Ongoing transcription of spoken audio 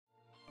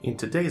In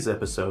today's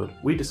episode,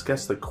 we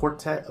discuss the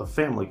quartet of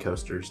family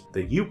coasters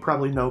that you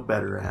probably know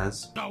better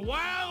as the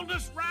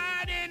wildest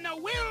ride in the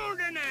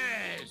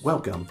wilderness!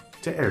 Welcome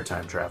to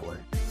Airtime Traveler.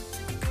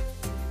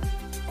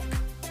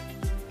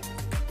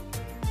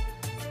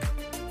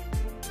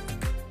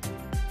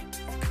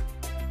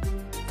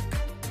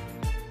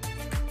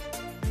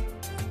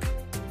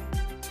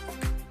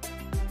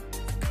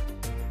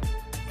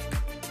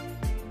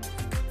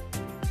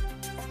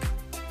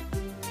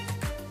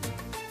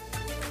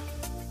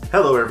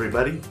 Hello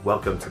everybody,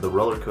 welcome to the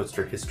Roller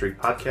Coaster History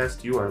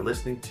Podcast. You are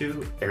listening to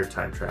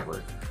Airtime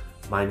Traveler.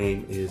 My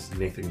name is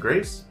Nathan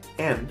Grace,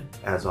 and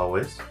as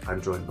always,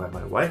 I'm joined by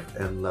my wife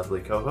and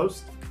lovely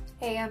co-host.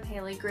 Hey, I'm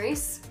Haley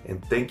Grace.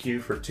 And thank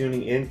you for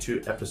tuning in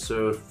to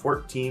episode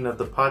 14 of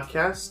the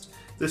podcast.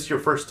 If this is your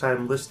first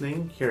time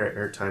listening here at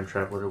Airtime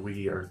Traveler,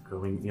 we are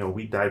going,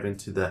 we dive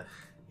into the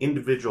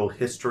individual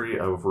history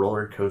of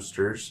roller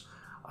coasters.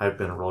 I've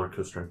been a roller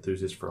coaster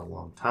enthusiast for a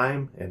long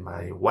time, and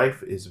my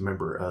wife is a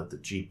member of the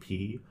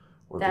GP,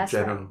 or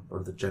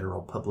the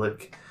general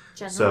public.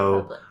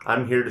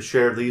 I'm here to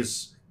share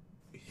these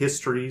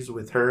histories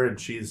with her, and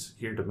she's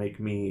here to make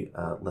me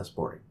less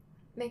boring.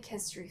 Make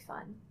history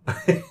fun.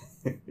 Because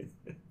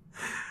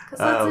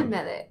let's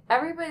admit it,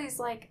 everybody's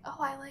like, "Oh,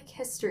 I like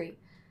history,"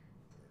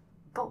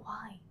 but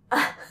why?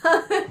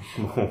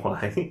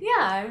 Why?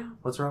 Yeah.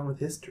 What's wrong with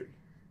history?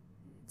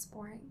 It's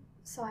boring,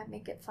 so I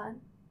make it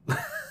fun.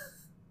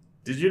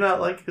 Did you not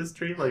like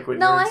history, like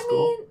when you were in school?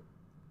 No, I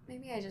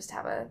mean, maybe I just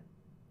have a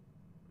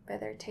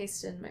better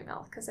taste in my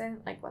mouth because I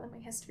didn't like one of my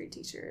history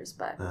teachers,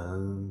 but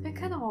it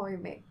kind of always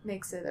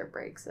makes it or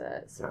breaks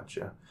it. So.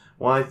 Gotcha.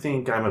 Well, I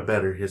think I'm a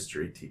better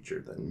history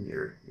teacher than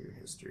your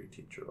history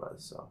teacher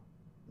was, so.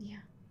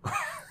 Yeah.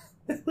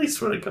 At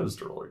least when it comes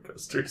to roller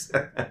coasters.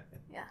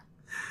 Yeah.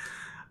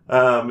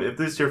 If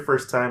this is your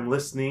first time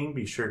listening,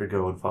 be sure to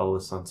go and follow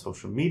us on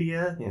social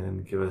media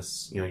and give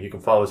us, you can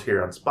follow us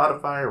here on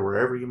Spotify or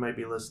wherever you might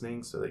be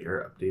listening so that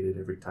you're updated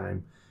every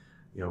time,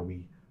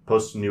 we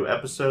post a new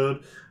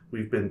episode.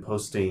 We've been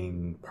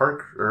posting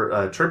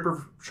trip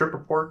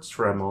reports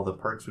from all the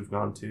parks we've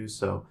gone to.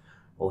 So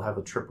we'll have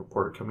a trip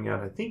report coming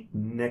out. I think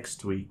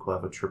next week we'll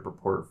have a trip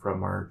report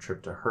from our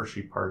trip to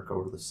Hershey Park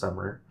over the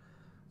summer.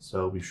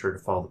 So be sure to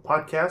follow the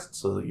podcast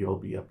so that you'll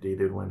be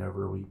updated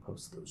whenever we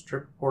post those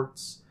trip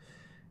reports.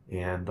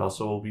 And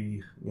also we'll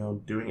be,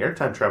 doing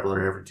Airtime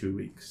Traveler every 2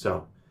 weeks.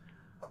 So,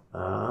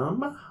 I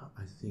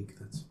think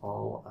that's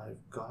all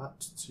I've got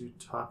to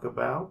talk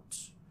about.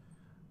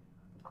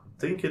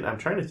 I'm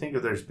trying to think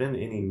if there's been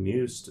any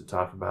news to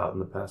talk about in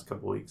the past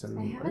couple weeks. I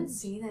haven't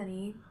seen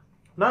any.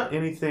 Not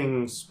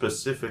anything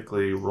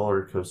specifically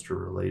roller coaster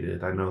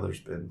related. I know there's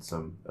been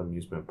some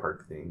amusement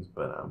park things,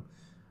 but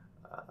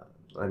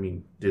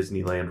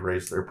Disneyland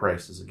raised their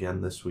prices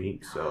again this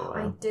week. So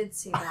I did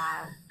see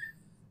that.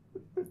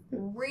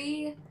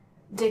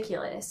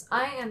 Ridiculous.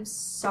 I am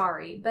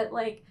sorry, but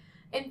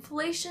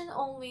inflation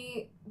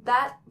only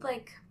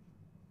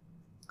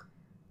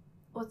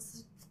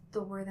what's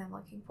the word I'm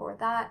looking for?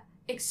 That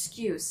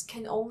excuse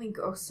can only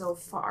go so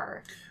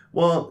far.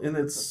 Well, and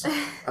it's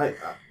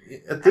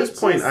at this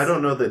point I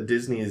don't know that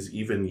Disney is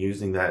even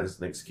using that as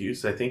an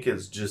excuse. I think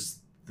it's just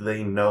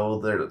they know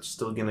they're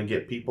still going to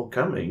get people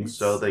coming,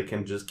 so they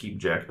can just keep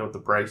jacking up the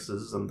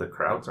prices and the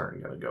crowds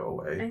aren't going to go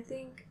away. I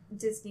think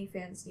Disney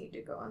fans need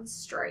to go on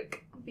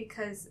strike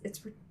because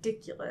it's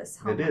ridiculous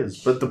how much. It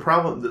is, but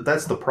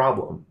that's the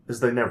problem, is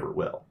they never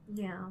will.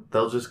 Yeah.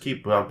 They'll just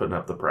keep bumping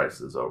up the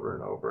prices over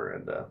and over,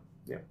 and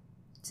yeah.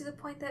 To the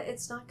point that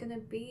it's not going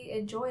to be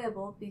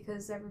enjoyable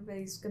because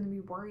everybody's going to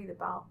be worried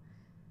about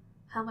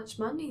how much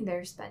money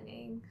they're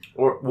spending.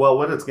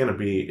 What it's going to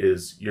be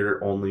is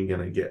you're only going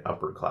to get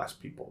upper class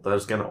people.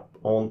 That's going to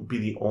be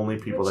the only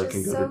people that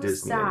can go to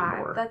Disney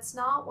anymore. That's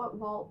not what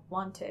Walt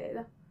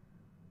wanted.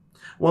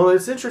 Well,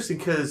 it's interesting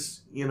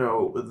because,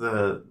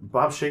 the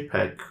Bob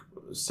Chapek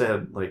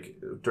said,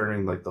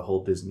 during, the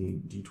whole Disney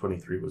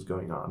D23 was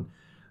going on,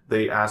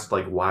 they asked,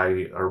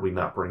 why are we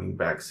not bringing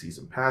back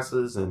season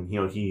passes? And,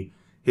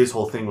 his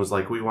whole thing was,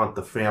 we want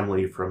the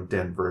family from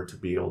Denver to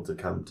be able to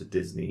come to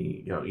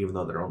Disney, even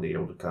though they're only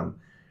able to come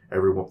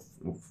every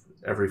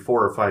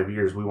 4 or 5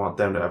 years. We want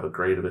them to have a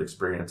great of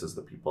experience as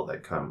the people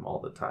that come all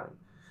the time.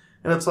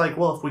 And it's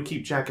well, if we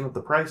keep jacking up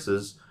the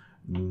prices,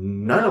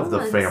 none of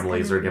the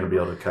families are going to be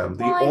able to come.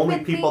 The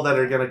only people that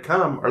are going to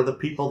come are the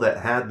people that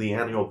had the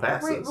annual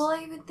passes. Right. Well,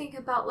 I even think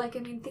about,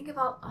 think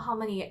about how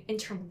many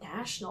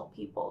international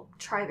people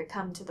try to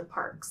come to the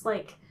parks.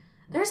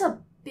 There's a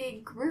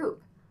big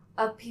group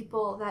of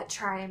people that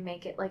try and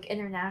make it,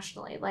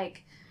 internationally.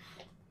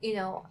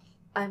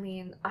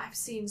 I've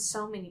seen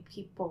so many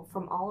people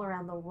from all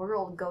around the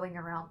world going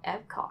around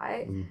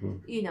Epcot,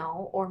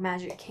 or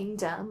Magic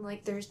Kingdom.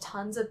 There's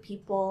tons of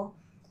people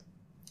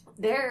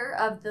there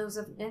of those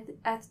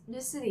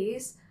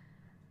ethnicities,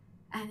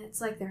 and it's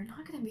they're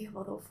not going to be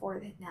able to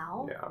afford it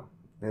now. Yeah,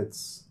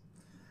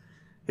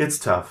 it's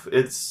tough.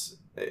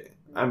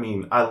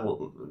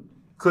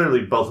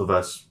 Clearly both of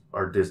us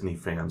are Disney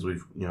fans.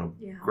 We've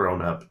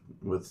grown up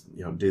with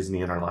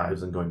Disney in our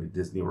lives and going to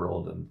Disney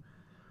World, and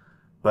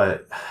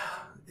But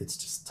it's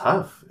just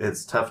tough.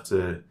 It's tough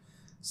to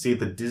see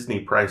the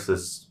Disney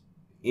prices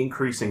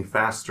increasing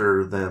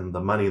faster than the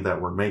money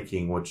that we're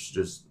making, which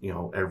just,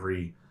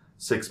 every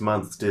 6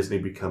 months Disney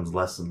becomes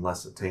less and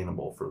less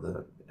attainable for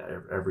the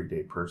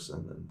everyday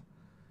person.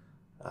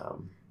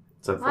 And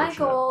it's unfortunate. My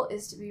goal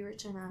is to be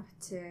rich enough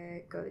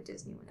to go to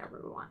Disney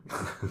whenever we want.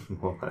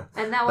 Well,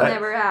 and that will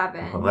never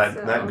happen.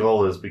 Well, that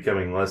goal is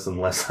becoming less and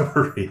less of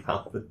a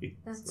reality.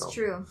 That's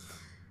true.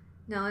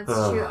 No, it's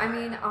true. I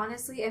mean,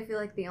 honestly, I feel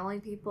like the only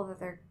people that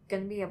they're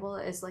going to be able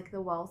is like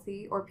the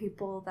wealthy or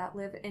people that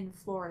live in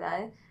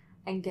Florida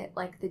and get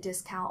like the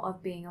discount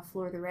of being a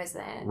Florida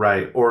resident.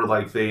 Right. Or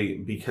like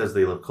because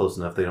they live close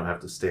enough, they don't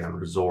have to stay on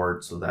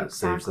resort, so that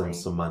saves them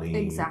some money.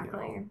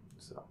 Exactly.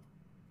 So.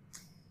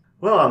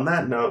 Well, on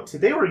that note,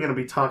 today we're going to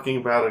be talking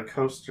about a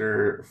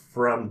coaster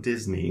from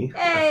Disney.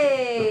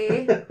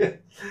 Hey!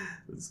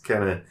 It's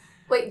kind of...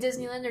 Wait,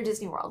 Disneyland or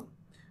Disney World?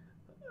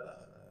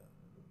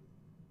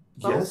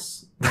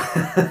 Yes.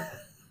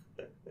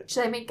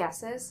 Should I make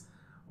guesses?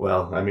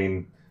 Well, I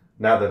mean,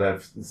 now that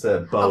I've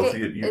said both... Okay,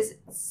 is it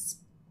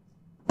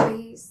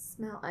Space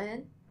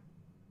Mountain?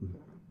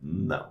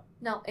 No.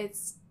 No,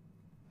 it's...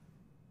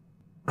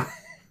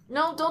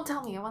 No, don't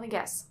tell me. I want to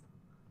guess.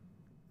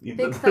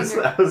 Big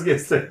Thunder. I was going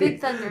to say, Big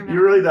Thunder Mountain.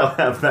 You really don't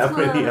have that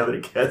many other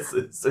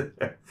guesses.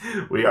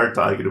 We are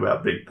talking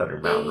about Big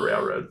Thunder Mountain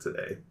Railroad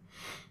today.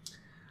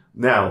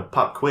 Now,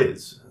 pop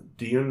quiz.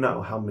 Do you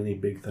know how many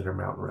Big Thunder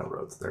Mountain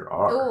Railroads there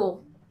are?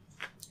 Oh,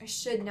 I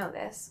should know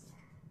this.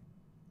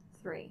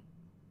 3.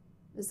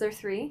 Is there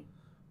 3?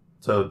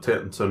 So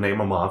name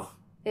them off.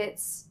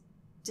 It's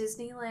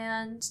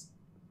Disneyland,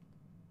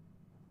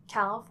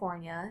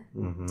 California,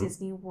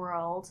 Disney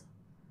World,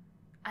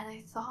 and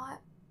I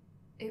thought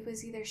it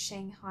was either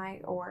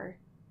Shanghai or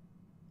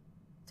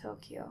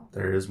Tokyo.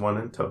 There is one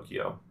in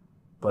Tokyo,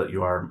 but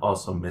you are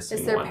also missing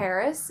one. Is there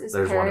Paris?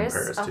 There's one in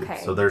Paris, too.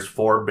 Okay. So there's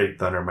 4 Big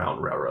Thunder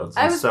Mountain Railroads.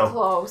 I was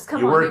close.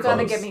 Come on, you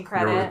gotta give me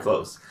credit. You were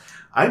close.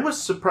 I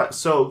was surprised.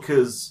 So,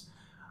 because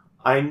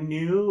I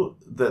knew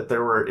that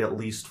there were at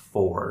least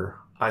 4.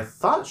 I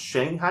thought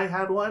Shanghai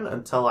had one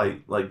until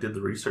I did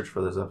the research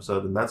for this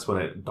episode, and that's when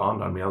it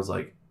dawned on me. I was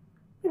like,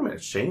 wait a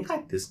minute,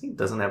 Shanghai Disney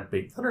doesn't have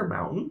Big Thunder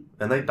Mountain?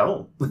 And they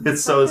don't.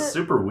 It's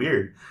super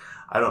weird.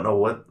 I don't know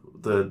what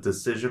the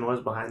decision was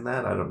behind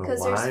that. I don't know why.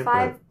 Because there's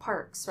 5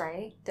 parks,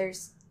 right?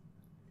 There's...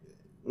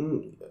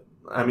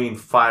 I mean,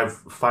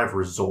 5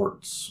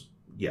 resorts,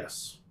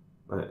 yes.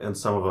 And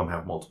some of them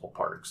have multiple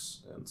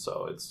parks. And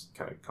so it's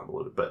kind of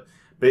convoluted. But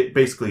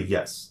basically,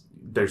 yes.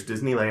 There's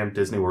Disneyland,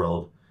 Disney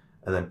World,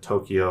 and then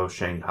Tokyo,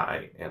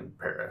 Shanghai, and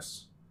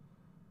Paris.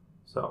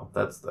 So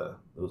those are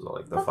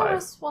like the 5. There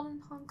was one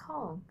in Hong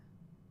Kong.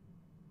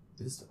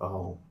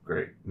 Oh,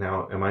 great.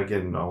 Now, am I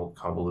getting all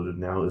convoluted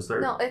now? Is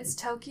there? No, it's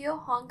Tokyo,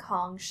 Hong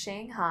Kong,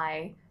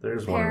 Shanghai,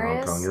 There's Paris, one in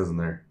Hong Kong, isn't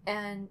there?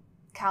 And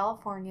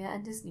California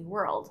and Disney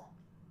World.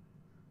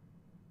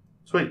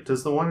 So wait,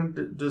 does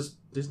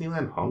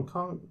Disneyland Hong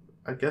Kong,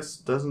 I guess,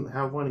 doesn't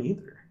have one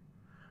either?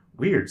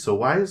 Weird. So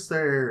why are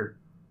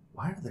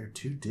there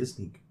 2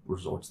 Disney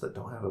resorts that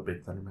don't have a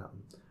Big Thunder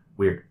Mountain?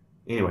 Weird.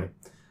 Anyway,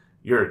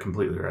 you're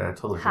completely right. I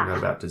totally forgot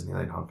about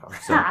Disneyland Hong Kong.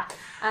 So,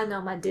 I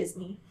know my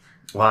Disney.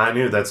 Well, I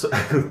knew that's...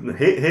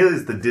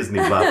 Haley's the Disney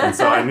buff, and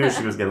so I knew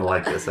she was going to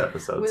like this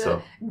episode.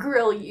 We'll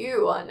grill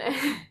you on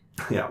it.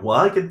 Yeah, well,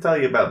 I can tell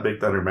you about Big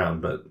Thunder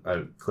Mountain, but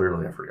I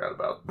forgot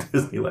about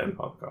Disneyland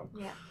Hong Kong.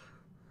 Yeah.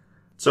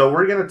 So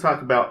we're going to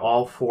talk about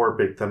all 4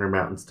 Big Thunder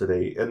Mountains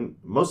today. And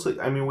mostly,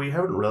 I mean, we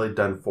haven't really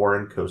done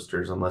foreign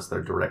coasters unless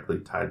they're directly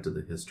tied to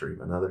the history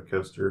of another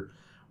coaster.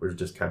 We've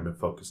just kind of been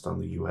focused on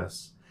the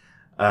U.S.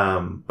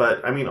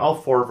 But, I mean, all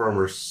 4 of them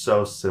are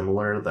so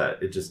similar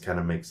that it just kind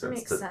of makes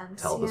sense to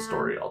tell the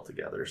story all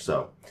together.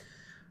 So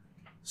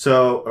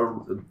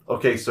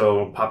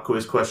pop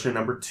quiz question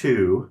number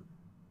 2.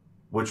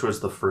 Which was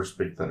the first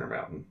Big Thunder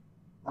Mountain?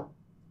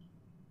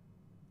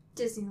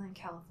 Disneyland,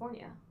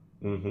 California.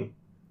 Mm-hmm.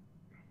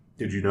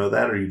 Did you know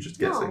that, or are you just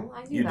guessing? No,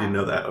 I knew you that. did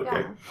know that,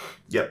 okay. Yeah.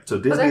 Yep, so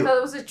Disney... But I thought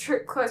it was a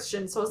trick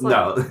question, so it's like...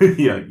 No,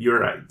 yeah, you're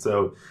right.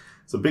 So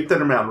Big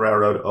Thunder Mountain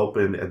Railroad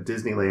opened at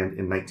Disneyland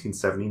in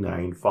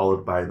 1979,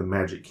 followed by the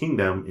Magic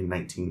Kingdom in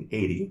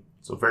 1980.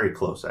 So very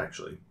close,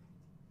 actually.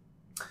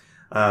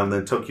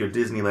 Then Tokyo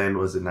Disneyland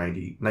was in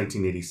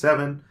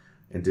 1987,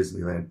 and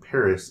Disneyland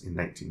Paris in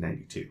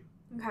 1992.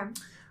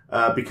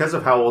 Okay. Because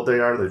of how old they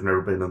are, they've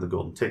never been on the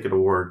Golden Ticket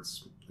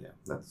Awards. Yeah,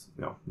 that's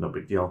no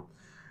big deal.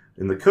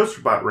 In the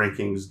CoasterBot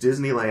rankings,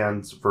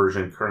 Disneyland's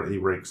version currently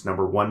ranks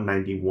number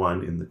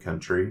 191 in the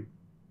country,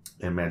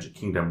 and Magic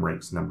Kingdom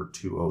ranks number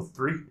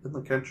 203 in the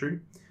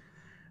country.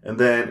 And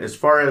then as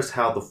far as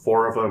how the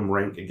 4 of them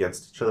rank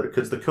against each other,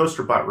 because the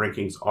CoasterBot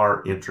rankings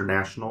are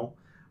international,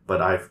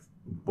 but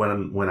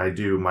when I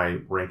do my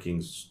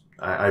rankings,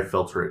 I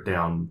filter it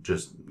down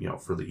just,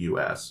 for the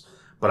U.S.,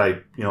 but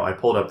I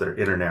pulled up their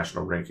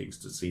international rankings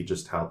to see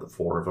just how the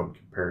 4 of them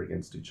compare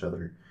against each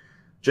other.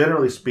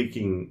 Generally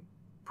speaking,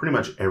 pretty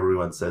much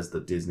everyone says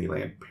the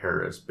Disneyland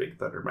Paris Big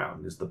Thunder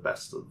Mountain is the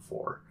best of the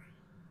 4.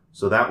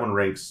 So that one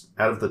ranks,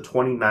 out of the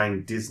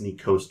 29 Disney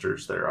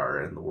coasters there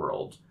are in the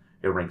world,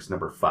 it ranks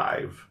number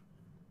 5.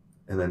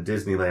 And then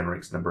Disneyland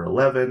ranks number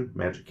 11,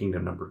 Magic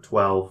Kingdom number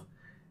 12,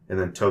 and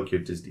then Tokyo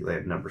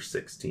Disneyland number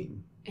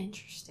 16.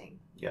 Interesting.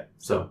 Yeah.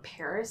 So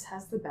Paris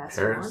has the best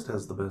one? Paris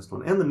has the best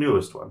one and the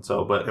newest one.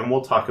 And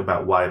we'll talk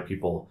about why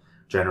people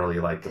generally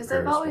like the Paris one.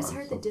 Because I've always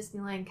heard the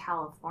Disneyland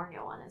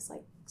California one is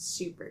like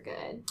super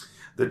good.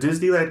 The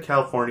Disneyland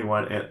California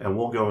one, and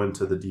we'll go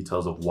into the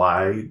details of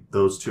why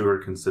those two are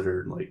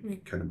considered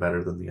like kind of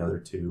better than the other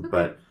two. Okay.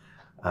 But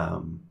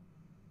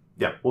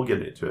yeah, we'll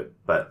get into it.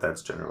 But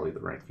that's generally the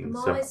ranking. I'm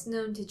always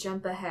known to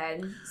jump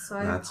ahead, so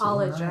I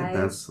apologize.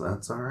 All right.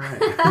 That's all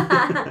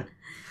right.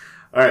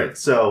 All right.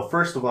 So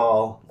first of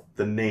all,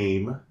 the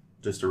name.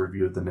 Just a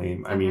review of the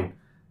name. I mean,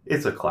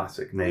 it's a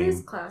classic name. It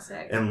is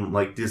classic. And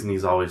like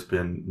Disney's always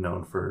been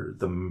known for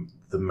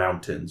the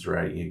mountains,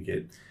 right? You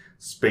get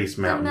Space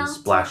Mountain,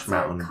 Splash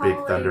Mountain, Big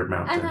Thunder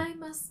Mountain. And I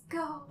must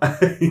go.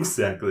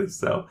 Exactly.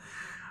 So,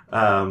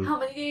 how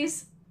many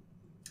days?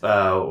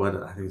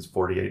 I think it's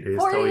 48 days.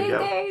 48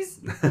 days.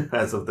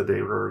 As of the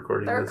day we're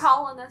recording They're this.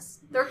 calling us.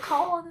 They're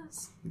calling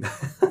us.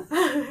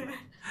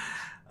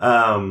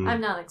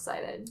 I'm not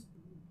excited.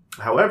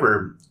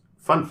 However,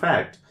 fun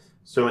fact.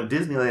 So in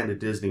Disneyland and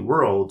Disney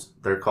World,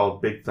 they're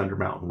called Big Thunder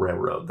Mountain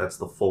Railroad. That's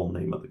the full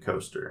name of the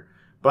coaster.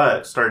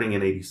 But starting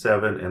in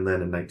 87 and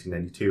then in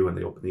 1992 when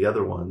they opened the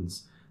other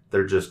ones,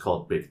 they're just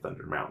called Big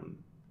Thunder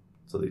Mountain.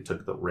 So they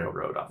took the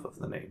railroad off of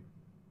the name.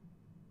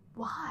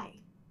 Why?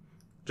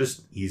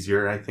 Just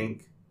easier, I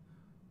think.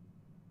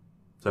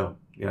 So,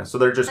 yeah. So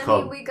they're just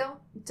called... I mean,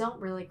 we don't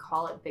really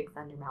call it Big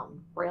Thunder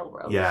Mountain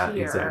Railroad Yeah,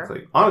 here.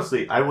 Exactly.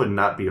 Honestly, I would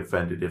not be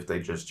offended if they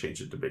just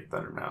changed it to Big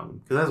Thunder Mountain.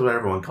 Because that's what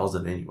everyone calls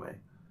it anyway.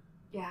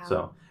 Yeah.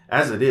 So,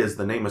 as it is,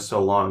 the name is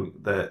so long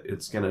that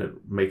it's going to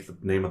make the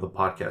name of the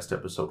podcast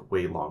episode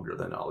way longer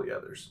than all the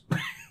others.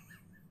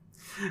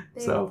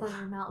 Big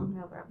Thunder Mountain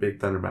Railroad.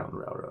 Big Thunder Mountain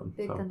Railroad.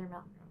 Big Thunder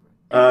Mountain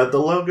Railroad. The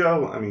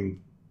logo, I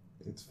mean,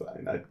 it's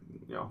fine.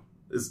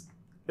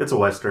 It's a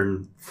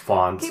Western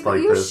font okay, but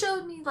like you this.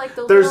 showed me like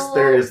the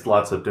There is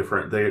lots of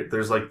different.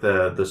 There's like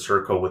the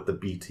circle with the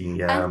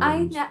BTM. And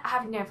I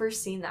have never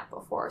seen that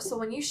before. So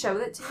when you showed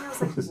it to me, I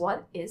was like,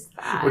 "What is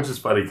that?" Which is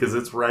funny because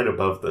it's right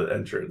above the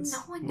entrance. No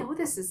one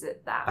notices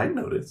that. I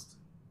noticed.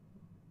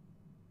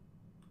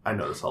 I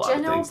notice a lot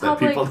General of things public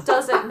that people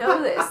doesn't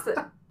notice.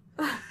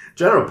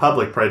 General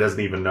public probably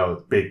doesn't even know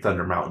it's Big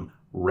Thunder Mountain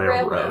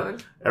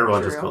Railroad.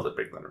 Everyone just True. calls it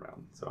Big Thunder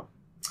Mountain. So,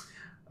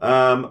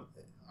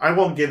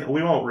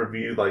 we won't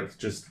review like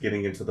just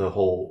getting into the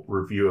whole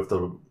review of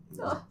the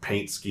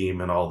paint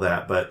scheme and all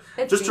that, but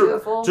it's just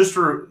beautiful.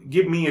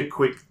 Give me a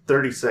quick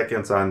 30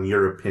 seconds on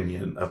your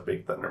opinion of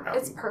Big Thunder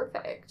Mountain. It's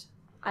perfect.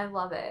 I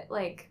love it.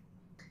 Like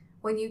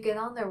when you get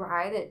on the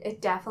ride,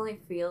 it definitely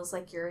feels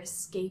like you're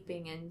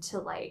escaping into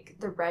like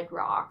the red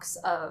rocks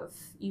of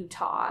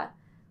Utah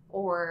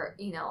or,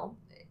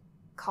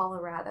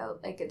 Colorado.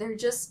 Like they're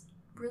just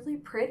really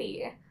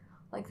pretty.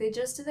 Like they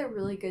just did a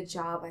really good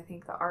job, I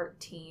think, the art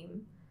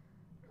team,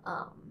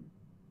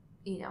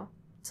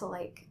 to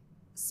like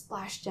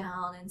splash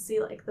down and see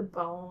like the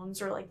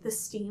bones or like the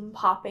steam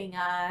popping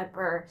up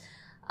or,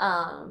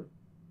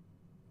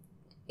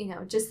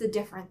 just the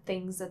different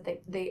things that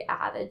they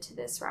added to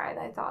this ride.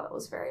 I thought it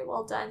was very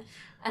well done.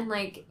 And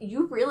like,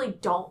 you really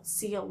don't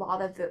see a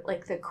lot of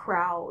the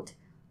crowd.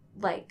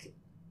 Like,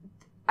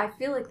 I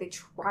feel like they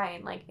try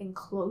and like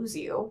enclose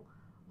you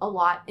a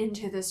lot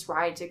into this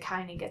ride to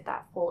kind of get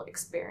that full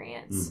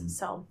experience. Mm-hmm.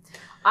 So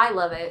I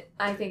love it.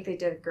 I think they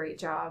did a great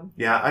job.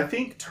 Yeah, I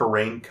think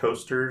terrain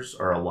coasters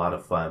are a lot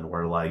of fun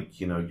where like,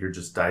 you're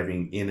just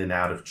diving in and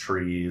out of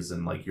trees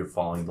and like you're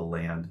following the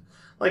land.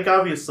 Like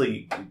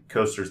obviously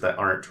coasters that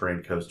aren't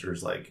terrain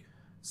coasters like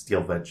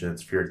Steel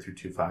Vengeance, Fury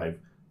 325,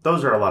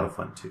 those are a lot of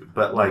fun too.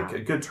 But like a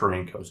good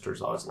terrain coaster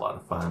is always a lot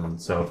of fun.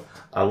 And so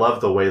I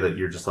love the way that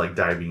you're just like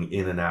diving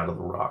in and out of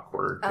the rock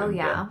work. Oh, and,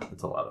 yeah.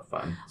 It's a lot of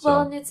fun.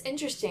 Well, and it's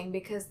interesting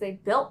because they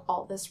built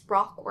all this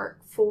rock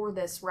work for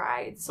this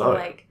ride.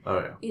 So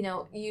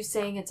you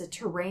saying it's a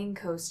terrain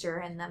coaster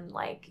and them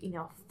like,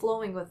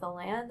 flowing with the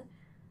land,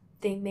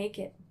 they make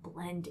it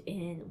blend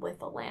in with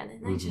the land.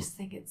 And I just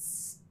think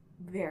it's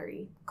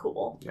very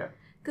cool. Yeah.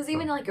 Because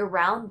even like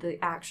around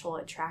the actual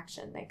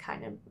attraction, they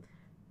kind of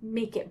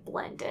make it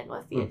blend in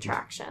with the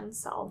attraction.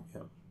 So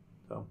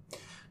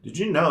did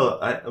you know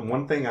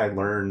one thing I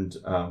learned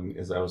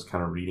is I was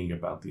kind of reading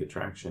about the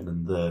attraction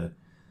and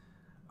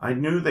I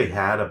knew they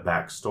had a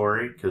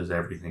backstory because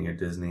everything at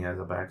Disney has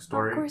a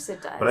backstory. Of course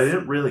it does. But I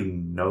didn't really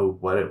know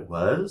what it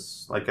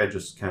was. Like I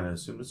just kind of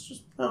assumed it's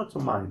just it's a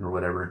mine or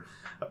whatever.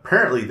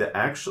 Apparently the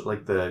actual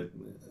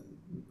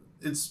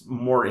it's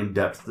more in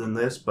depth than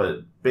this, but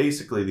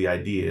basically the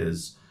idea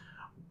is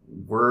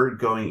we're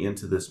going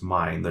into this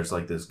mine. There's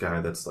like this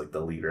guy that's like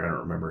the leader. I don't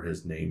remember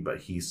his name,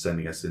 but he's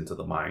sending us into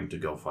the mine to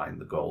go find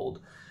the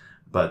gold.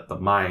 But the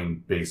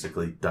mine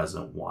basically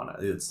doesn't want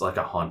to. It's like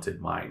a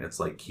haunted mine. It's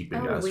like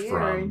keeping us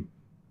from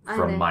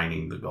from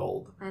mining the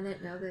gold. I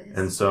didn't know this.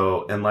 And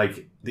so, and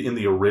like in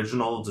the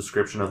original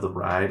description of the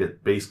ride,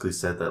 it basically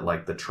said that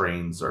like the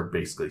trains are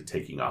basically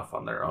taking off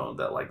on their own,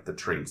 that like the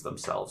trains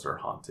themselves are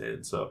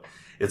haunted. So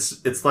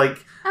it's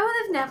like I would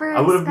have never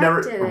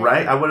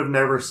right? I would have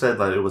never said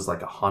that it was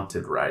like a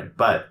haunted ride,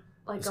 but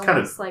like it's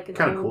almost like an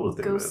kind of old cool to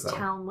think ghost about it,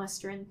 town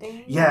western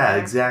thing. Yeah,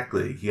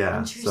 exactly. Yeah.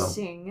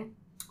 Interesting.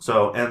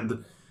 So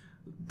and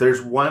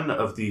there's one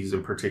of these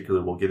in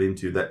particular we'll get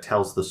into that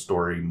tells the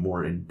story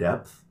more in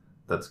depth.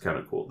 That's kind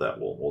of cool that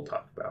we'll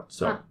talk about.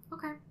 So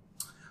okay.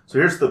 So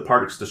here's the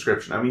park's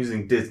description. I'm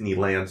using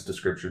Disneyland's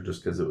description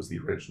just because it was the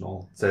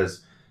original. It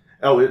says,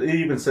 it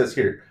even says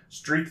here,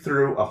 streak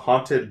through a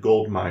haunted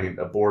gold mine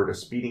aboard a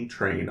speeding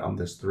train on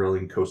this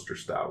thrilling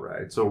coaster-style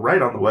ride. So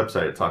right on the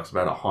website, it talks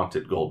about a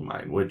haunted gold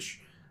mine,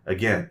 which,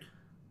 again,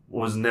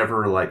 was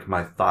never like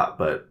my thought,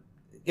 but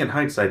in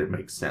hindsight, it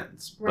makes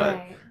sense.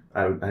 Right.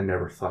 But I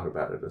never thought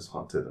about it as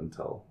haunted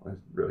until I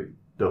really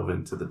dove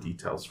into the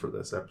details for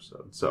this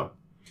episode. So,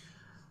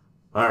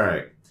 all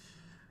right.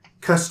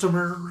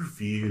 Customer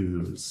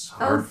reviews,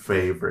 our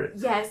favorite.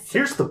 Yes.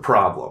 Here's the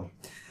problem.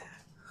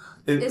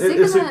 Here's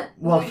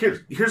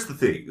the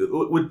thing.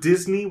 With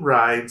Disney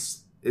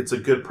rides, it's a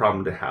good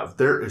problem to have.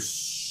 There is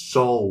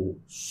so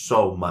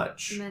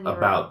much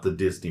about the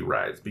Disney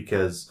rides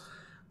because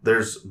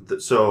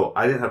so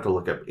I didn't have to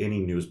look up any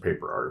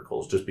newspaper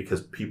articles just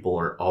because people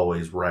are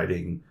always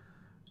writing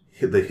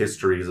the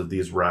histories of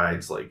these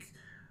rides. Like,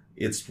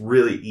 it's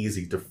really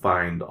easy to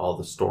find all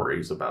the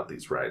stories about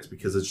these rides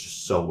because it's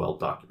just so well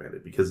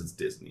documented because it's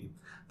Disney.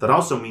 That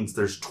also means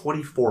there's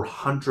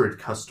 2,400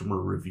 customer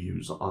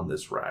reviews on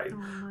this ride.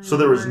 So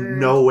there was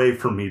no way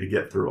for me to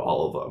get through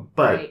all of them.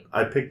 But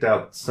I picked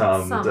out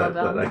some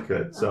that I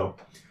could. So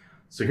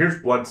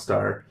here's 1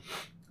 star.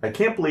 I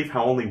can't believe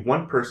how only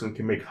one person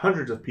can make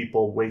hundreds of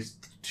people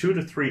waste 2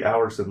 to 3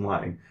 hours in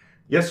line.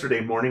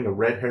 Yesterday morning, a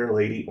red-haired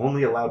lady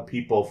only allowed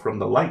people from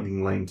the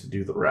lightning lane to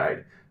do the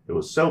ride. It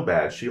was so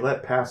bad, she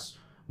let pass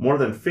more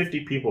than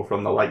 50 people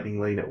from the lightning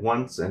lane at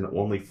once and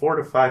only 4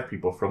 to 5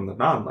 people from the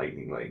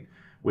non-lightning lane.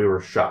 We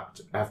were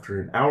shocked. After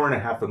an hour and a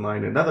half in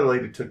line, another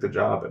lady took the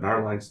job and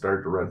our line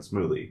started to run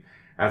smoothly.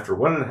 After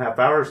 1.5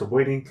 hours of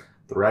waiting,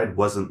 the ride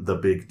wasn't the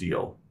big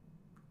deal.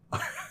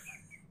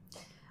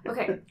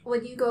 Okay,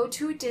 when you go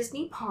to a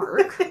Disney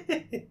park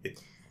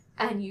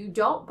and you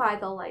don't buy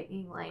the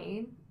lightning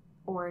lane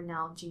or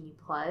now Genie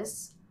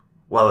Plus.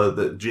 Well,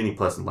 the Genie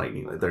Plus and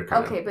Lightning, they're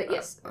kind of... Okay, but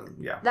yes.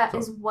 Yeah. That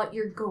is what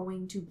you're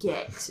going to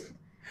get.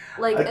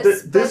 Like,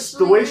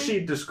 the way she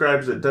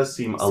describes it does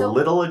seem a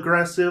little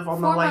aggressive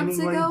on the Lightning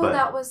Lane. 4 months ago,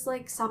 that was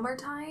like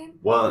summertime.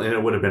 Well, and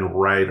it would have been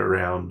right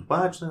around...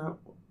 Well, actually,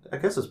 I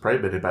guess it's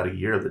probably been about a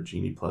year that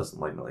Genie Plus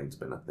and Lightning Lane's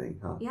been a thing,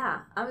 huh? Yeah,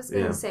 I was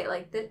going to say,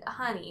 like,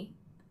 honey,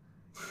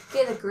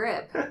 get a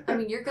grip. I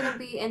mean, you're going to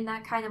be in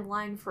that kind of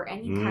line for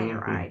any kind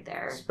of ride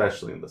there.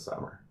 Especially in the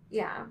summer.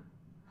 Yeah.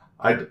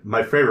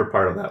 My favorite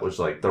part of that was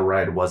like the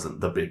ride wasn't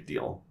the big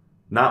deal.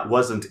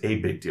 Wasn't a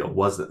big deal.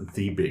 Wasn't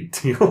the big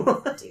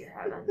deal. Dear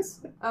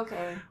heavens.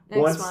 Okay.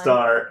 1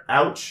 star.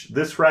 Ouch.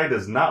 This ride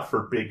is not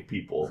for big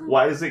people.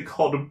 Why is it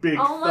called a Big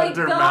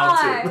Thunder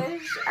Mountain?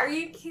 Are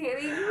you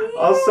kidding me?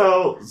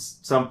 Also,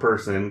 some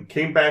person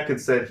came back and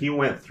said he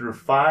went through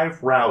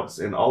 5 routes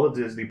in all of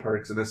Disney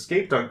parks and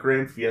escaped on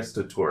Grand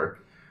Fiesta Tour.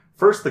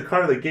 First, the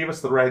car that gave us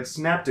the ride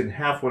snapped in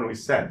half when we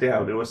sat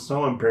down. It was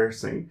so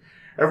embarrassing.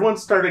 Everyone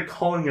started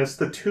calling us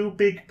the 2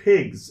 big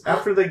pigs.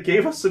 After they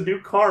gave us a new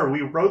car,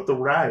 we rode the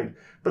ride,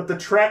 but the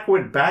track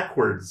went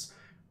backwards.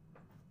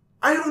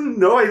 I have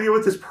no idea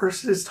what this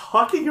person is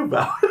talking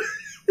about.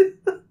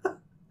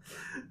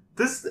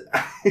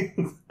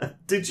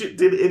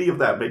 Did any of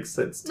that make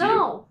sense to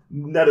you?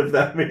 None of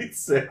that made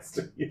sense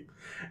to you.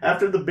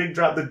 After the big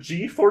drop, the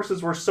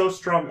G-forces were so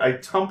strong, I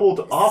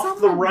tumbled off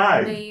the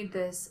ride. Someone made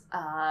this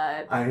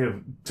up.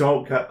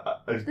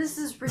 This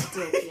is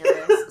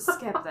ridiculous.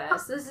 Skip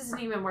this. This isn't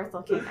even worth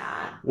looking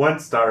at. 1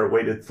 star,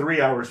 waited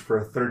 3 hours for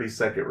a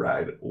 30-second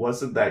ride.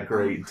 Wasn't that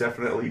great?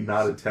 Definitely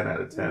not a 10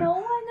 out of 10. No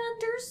one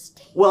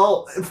understands.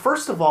 Well,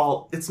 first of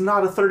all, it's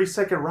not a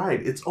 30-second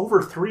ride. It's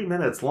over 3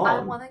 minutes long. I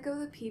want to go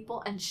to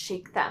people and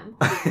shake them.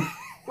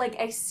 Like,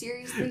 I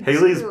seriously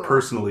Haley's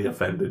personally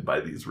offended by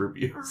these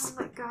reviews.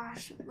 Oh my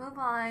gosh. Move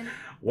on.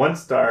 1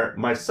 star.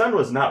 My son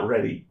was not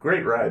ready.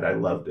 Great ride. I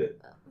loved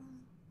it.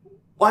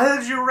 Why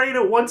did you rate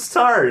it 1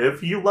 star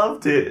if you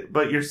loved it,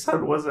 but your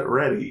son wasn't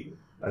ready?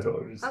 I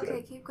don't understand.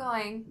 Okay, keep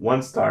going.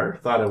 1 star.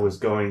 Thought I was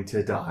going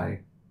to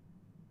die.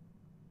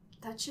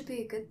 That should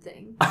be a good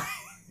thing.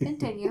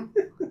 Continue.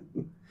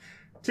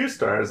 2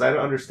 stars. I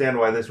don't understand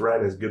why this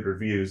ride has good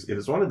reviews. It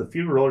is one of the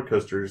few roller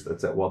coasters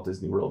that's at Walt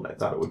Disney World, and I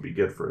thought it would be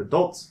good for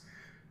adults.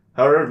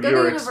 However, if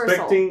you're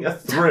expecting a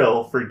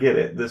thrill, forget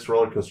it. This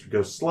roller coaster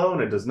goes slow,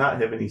 and it does not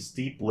have any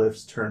steep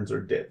lifts, turns, or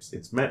dips.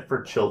 It's meant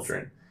for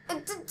children.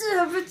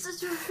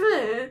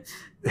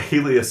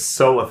 Haley is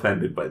so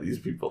offended by these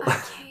people.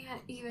 I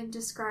can't even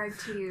describe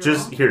to you.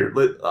 Just here,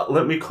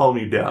 let me calm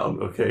you down,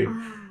 okay?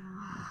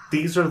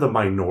 these are the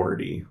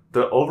minority.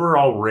 The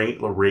overall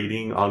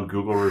rating on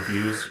Google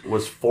reviews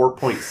was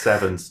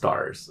 4.7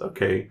 stars,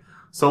 okay?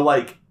 So,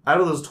 like,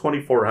 out of those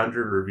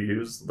 2,400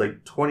 reviews,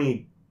 like,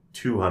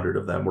 2,200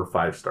 of them were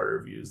 5-star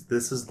reviews.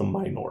 This is the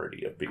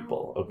minority of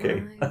people,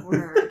 okay? My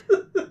word.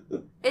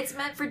 It's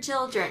meant for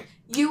children.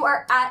 You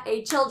are at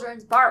a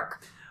children's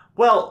park.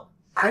 Well,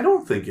 I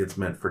don't think it's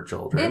meant for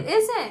children. It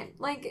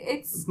isn't. Like,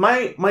 it's...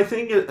 My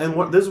thing is,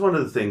 and this is one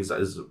of the things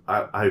is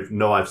I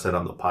know I've said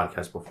on the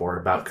podcast before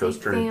about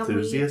coaster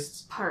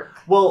enthusiasts. Park.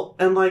 Well,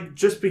 and like,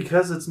 just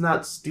because it's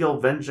not Steel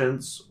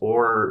Vengeance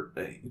or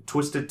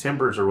Twisted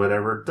Timbers or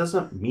whatever,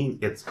 doesn't mean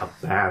it's a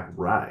bad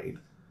ride.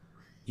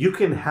 You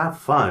can have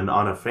fun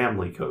on a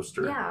family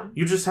coaster. Yeah.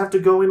 You just have to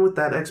go in with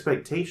that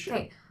expectation.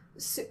 Okay,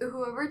 so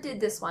whoever did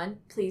this one,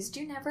 please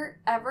do never,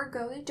 ever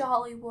go to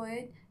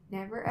Dollywood.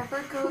 Never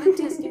ever go to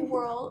Disney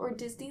World or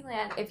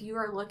Disneyland. If you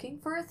are looking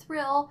for a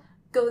thrill,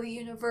 go to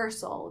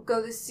Universal.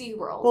 Go to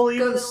SeaWorld. Well,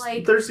 even, go to,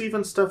 like... there's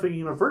even stuff at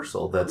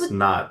Universal that's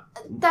not...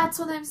 That's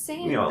what I'm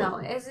saying, you know, though.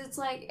 Is it's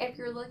like, if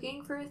you're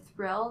looking for a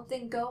thrill,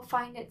 then go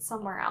find it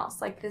somewhere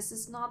else. Like, this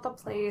is not the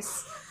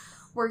place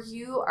where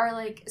you are,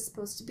 like,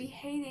 supposed to be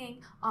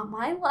hating on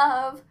my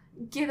love.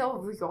 Get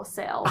over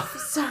yourself.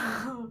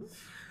 So...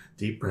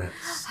 Deep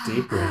breaths.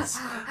 Deep breaths.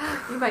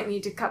 You might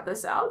need to cut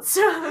this out.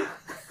 So...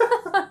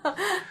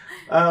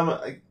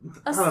 I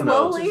don't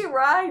know. Slowly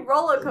ride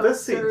roller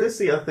coaster. This is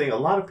the other thing. A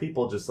lot of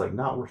people just like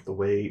not worth the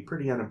wait,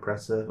 pretty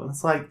unimpressive, and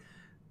it's like,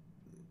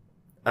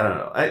 I don't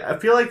know. I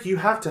feel like you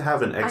have to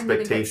have an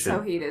expectation. I'm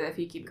gonna get so heated if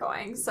you keep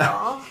going.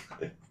 So.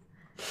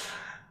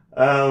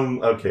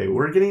 Okay,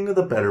 we're getting to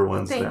the better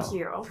ones now. Thank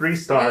you. 3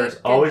 stars.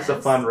 Thank Always a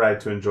goodness. fun ride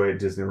to enjoy at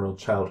Disney World.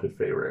 Childhood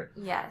favorite.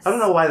 Yes. I don't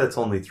know why that's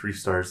only 3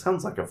 stars.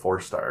 Sounds like a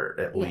 4-star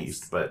at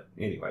least. But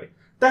anyway,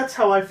 that's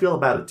how I feel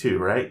about it too,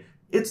 right?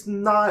 It's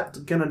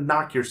not gonna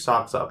knock your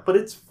socks off, but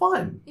it's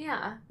fun.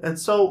 Yeah. And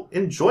so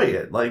enjoy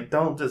it. Like,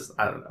 don't just,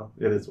 I don't know.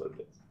 It is what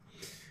it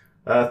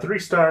is. 3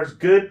 stars,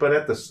 good, but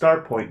at the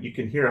star point, you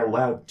can hear a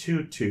loud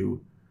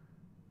choo-choo.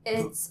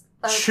 It's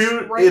a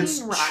Choo, train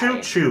it's ride.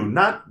 choo-choo,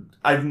 not,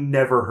 I've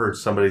never heard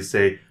somebody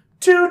say,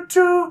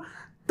 choo-choo.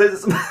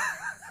 This,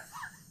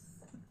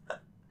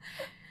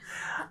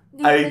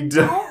 I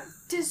don't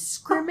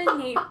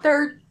discriminate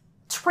their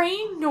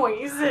train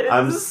noises.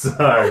 I'm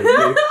sorry.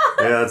 Yeah,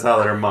 that's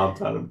how their mom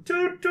taught them.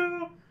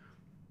 Choo-choo.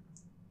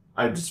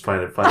 I just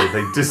find it funny.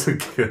 They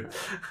disagree.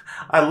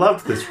 I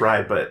loved this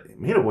ride, but it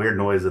made a weird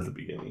noise at the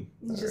beginning.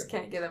 You just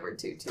can't get over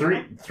two.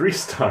 3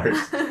 stars.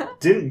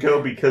 Didn't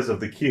go because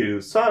of the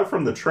queue. Saw it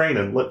from the train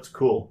and looked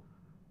cool.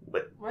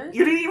 What?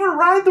 You didn't even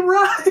ride the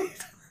ride.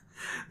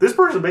 This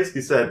person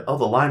basically said, "Oh,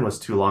 the line was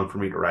too long for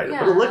me to ride it,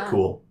 but it looked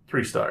cool."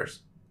 3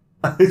 stars.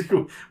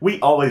 We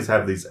always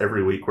have these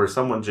every week where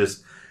someone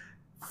just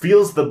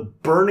feels the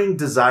burning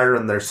desire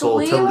in their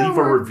soul to leave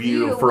a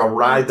review for a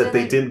ride that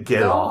they didn't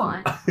get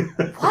on.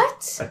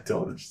 What? I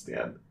don't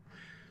understand.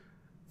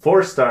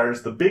 4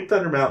 stars. The Big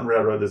Thunder Mountain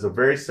Railroad is a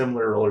very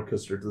similar roller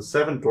coaster to the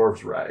Seven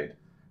Dwarfs ride.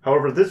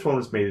 However, this one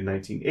was made in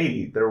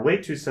 1980. They're way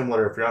too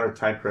similar. If you're on a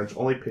time crunch,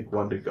 only pick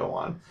one to go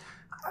on.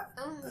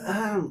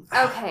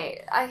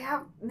 Okay, I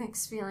have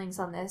mixed feelings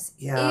on this.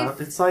 Yeah,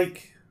 it's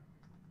like...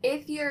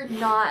 If you're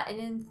not an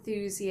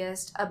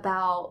enthusiast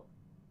about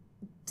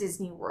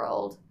Disney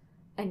World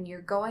and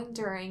you're going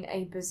during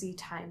a busy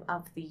time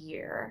of the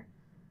year,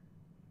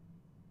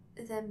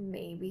 then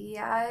maybe,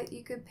 yeah,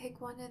 you could pick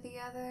one or the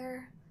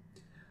other.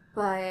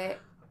 But...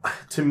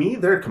 To me,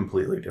 they're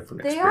completely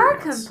different They are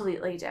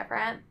completely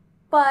different,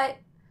 but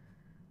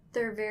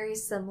they're very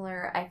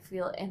similar, I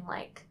feel, in,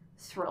 like,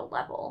 thrill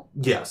level.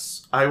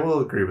 Yes, I will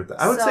agree with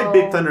that. I would say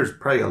Big Thunder is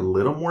probably a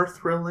little more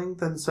thrilling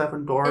than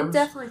Seven Dwarfs. It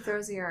definitely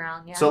throws you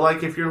around, yeah. So,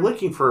 like, if you're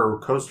looking for a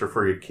coaster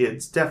for your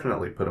kids,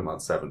 definitely put them on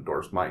Seven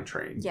Dwarfs Mine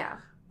Train. Yeah.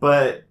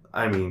 But,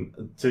 I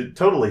mean, to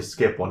totally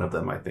skip one of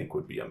them, I think,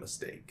 would be a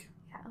mistake.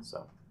 Yeah.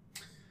 So,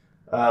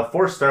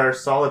 4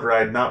 stars, solid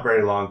ride, not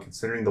very long,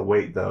 considering the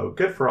wait, though.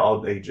 Good for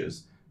all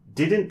ages.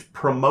 Didn't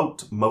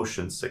promote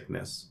motion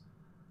sickness.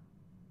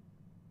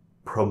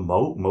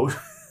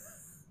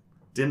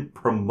 Didn't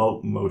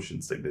promote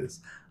motion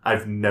sickness.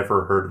 I've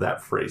never heard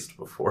that phrased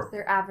before.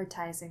 They're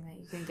advertising that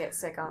you can get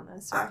sick on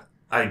this, right?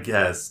 I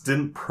guess.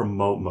 Didn't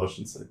promote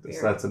motion sickness.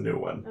 Weird. That's a new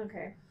one.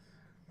 Okay.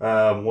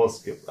 We'll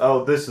skip.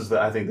 Oh, I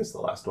think this is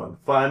the last one.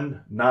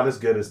 Fun, not as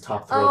good as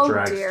Top Thrill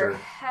Dragster. Dear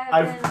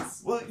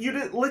heavens. Well, you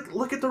didn't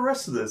look at the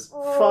rest of this.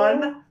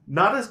 Fun,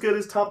 not as good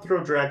as Top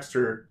Thrill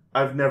Dragster.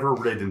 I've never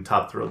ridden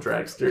Top Thrill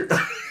Dragster.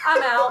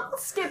 I'm out.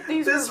 Skip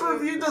these. This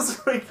review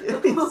doesn't make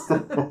any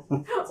sense.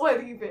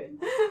 What even?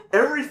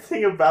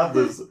 Everything about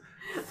this,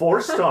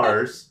 4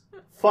 stars.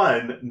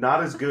 Fun,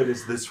 not as good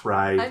as this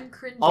ride. I'm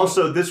cringing.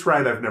 Also, this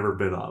ride I've never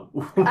been on.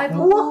 I'm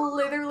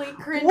literally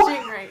cringing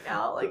right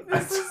now. Like,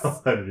 this is... I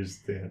don't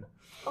understand.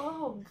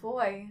 Oh,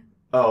 boy.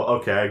 Oh,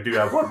 okay, I do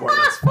have one more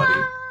that's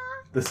funny.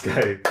 This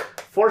guy,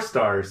 4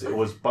 stars. It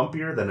was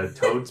bumpier than a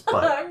toad's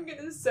butt. I'm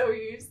gonna so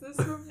use this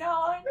from now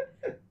on.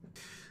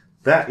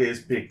 That is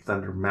Big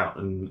Thunder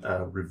Mountain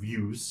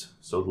reviews.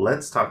 So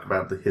let's talk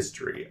about the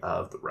history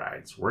of the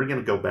rides. We're going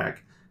to go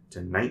back to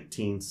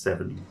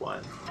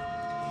 1971.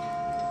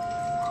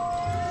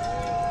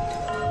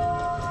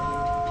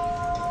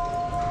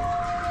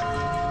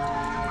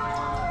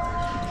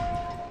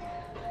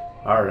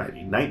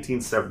 Alrighty,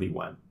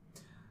 1971.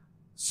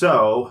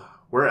 So,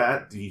 we're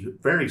at the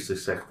very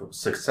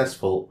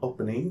successful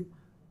opening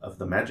of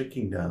the Magic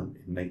Kingdom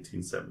in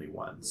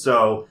 1971.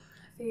 So,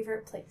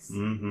 favorite place.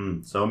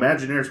 So,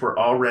 Imagineers were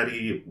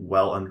already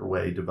well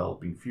underway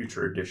developing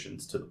future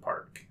additions to the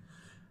park.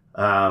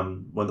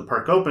 When the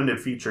park opened, it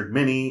featured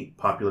many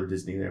popular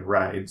Disneyland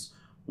rides.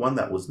 One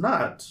that was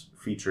not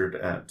featured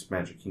at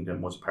Magic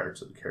Kingdom was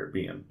Pirates of the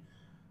Caribbean.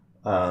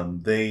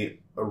 They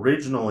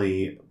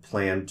originally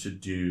planned to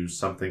do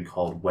something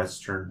called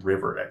Western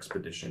River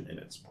Expedition in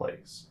its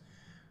place.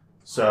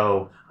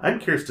 So I'm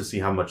curious to see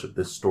how much of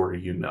this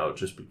story you know,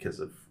 just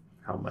because of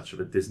how much of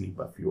a Disney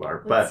buff you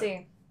are. Let's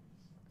see.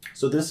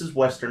 So this is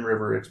Western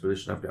River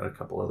Expedition. I've got a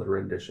couple other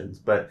renditions,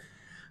 but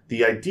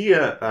the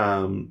idea,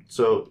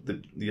 so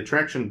the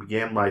attraction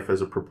began life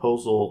as a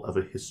proposal of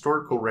a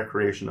historical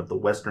recreation of the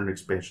Western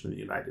expansion of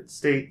the United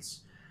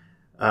States.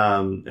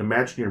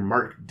 Imagineer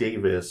Marc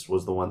Davis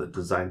was the one that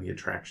designed the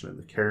attraction and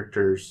the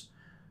characters.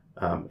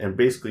 And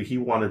basically he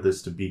wanted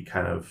this to be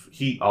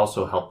he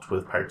also helped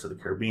with Pirates of the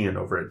Caribbean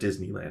over at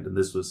Disneyland. And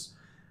this was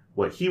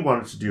what he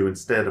wanted to do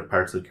instead of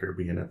Pirates of the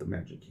Caribbean at the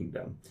Magic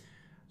Kingdom.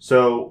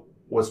 So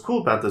what's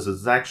cool about this is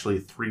it's actually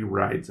 3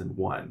 rides in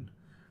one.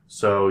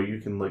 So you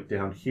can look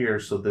down here.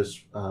 So this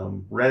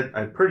red,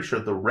 I'm pretty sure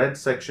the red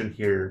section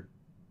here,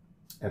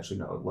 actually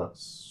no,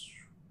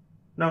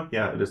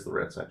 it is the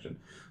red section.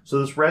 So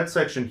this red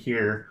section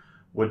here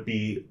would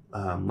be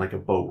like a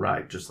boat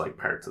ride, just like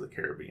Pirates of the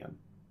Caribbean.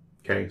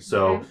 Okay,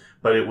 so,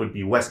 but it would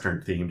be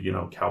Western themed, you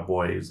know,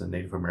 cowboys and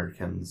Native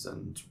Americans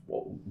and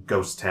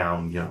ghost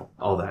town, you know,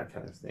 all that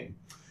kind of thing.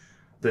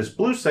 This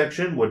blue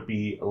section would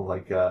be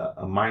like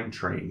a mine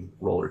train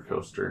roller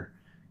coaster.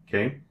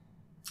 Okay.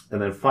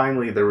 And then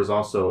finally, there was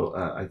also,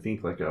 I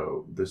think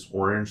this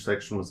orange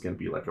section was going to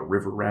be like a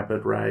river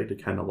rapid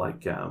ride, kind of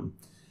like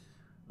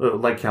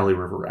Cali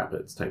River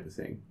Rapids type of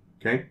thing.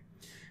 Okay.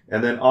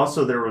 And then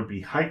also there would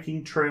be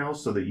hiking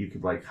trails so that you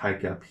could like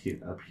hike up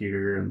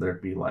here, and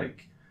there'd be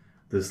like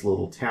this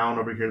little town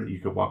over here that you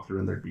could walk through,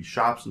 and there'd be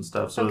shops and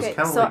stuff. So it's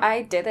kind of like,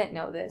 I didn't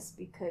know this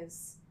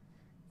because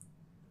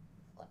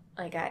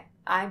like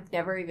I've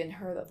never even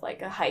heard of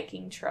like a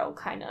hiking trail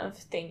kind of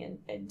thing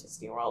in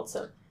Disney World.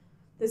 So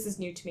this is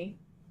new to me.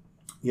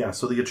 Yeah,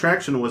 so the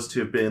attraction was to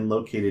have been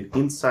located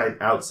inside,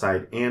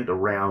 outside, and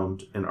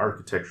around an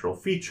architectural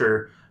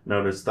feature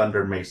known as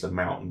Thunder Mesa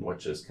Mountain,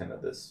 which is kind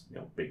of this, you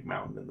know, big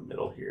mountain in the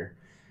middle here.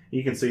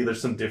 You can see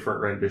there's some different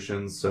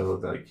renditions. So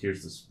like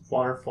here's this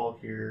waterfall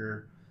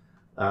here.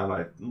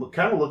 It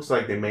kind of looks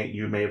like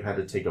you may have had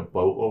to take a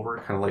boat over,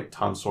 kind of like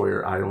Tom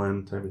Sawyer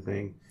Island type of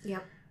thing.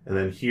 Yep. And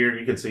then here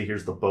you can see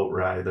here's the boat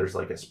ride. There's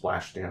like a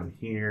splashdown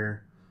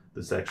here.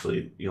 This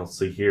actually, you'll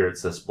see here, it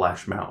says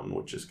Splash Mountain,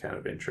 which is kind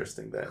of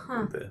interesting that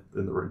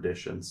in the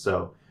rendition.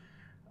 So,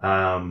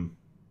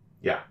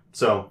 yeah.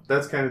 So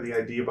that's kind of the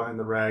idea behind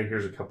the ride.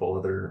 Here's a couple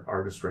other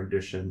artist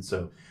renditions.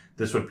 So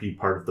this would be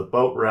part of the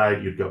boat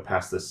ride. You'd go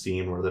past this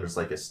scene where there's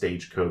like a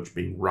stagecoach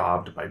being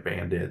robbed by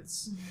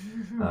bandits.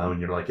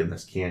 And you're like in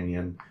this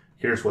canyon.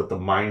 Here's what the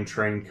mine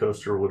train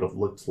coaster would have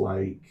looked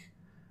like.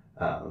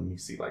 You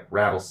see like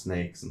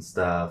rattlesnakes and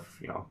stuff,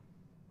 you know,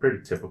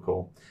 pretty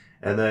typical.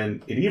 And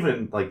then it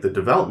even, like, the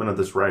development of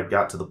this ride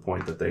got to the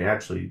point that they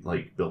actually,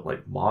 like, built,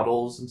 like,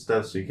 models and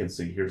stuff. So you can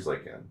see here's,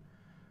 like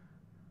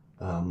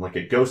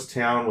a ghost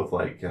town with,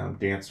 like,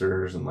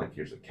 dancers. And, like,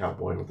 here's a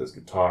cowboy with his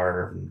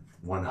guitar. And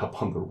one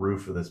up on the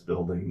roof of this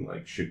building,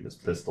 like, shooting his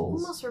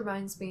pistols. Almost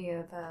reminds me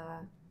of,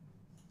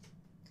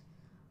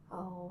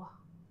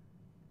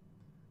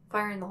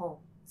 Fire in the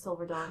Hole.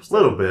 Silver Dollar.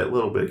 Little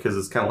bit. Because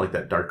it's kind of like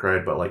that dark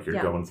ride, but, like,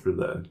 you're going through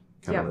the,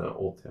 kind of the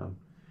old town.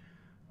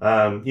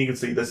 You can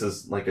see this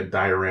is like a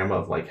diorama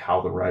of like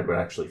how the ride would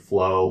actually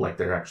flow. Like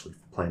they're actually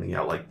planning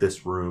out like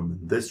this room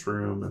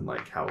and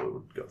like how it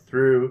would go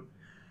through.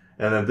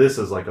 And then this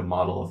is like a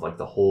model of like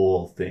the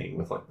whole thing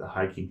with like the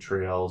hiking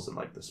trails and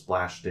like the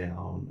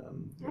splashdown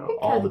and you know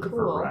all the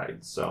different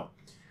rides. So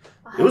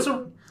it was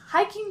a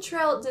hiking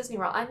trail at Disney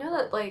World. I know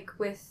that like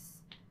with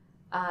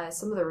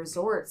some of the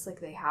resorts,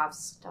 like they have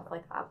stuff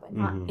like that, but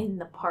not in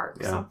the park.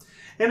 Yeah, so.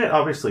 And it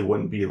obviously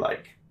wouldn't be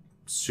like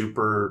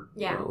super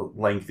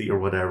lengthy or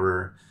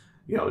whatever.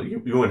 You know, you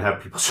wouldn't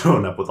have people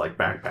showing up with like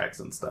backpacks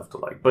and stuff to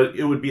like, but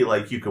it would be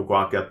like you could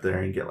walk up there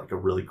and get like a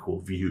really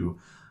cool view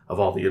of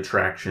all the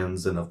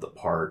attractions and of the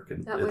park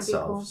and that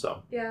itself. Would be cool.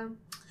 So yeah.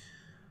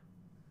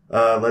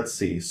 Let's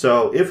see.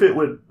 So if it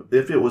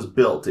was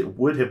built, it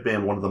would have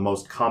been one of the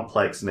most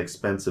complex and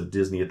expensive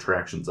Disney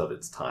attractions of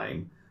its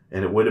time.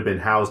 And it would have been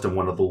housed in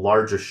one of the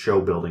largest show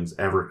buildings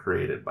ever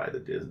created by the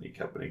Disney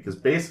company. Because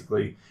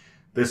basically,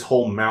 this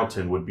whole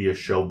mountain would be a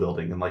show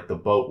building. And like the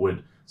boat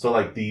would... So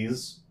like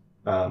these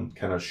kind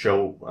of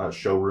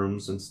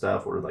showrooms and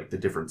stuff where like the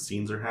different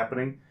scenes are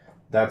happening,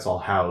 that's all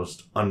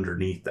housed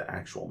underneath the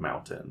actual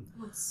mountain.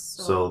 That's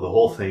so the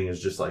whole thing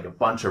is just like a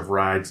bunch of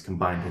rides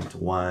combined into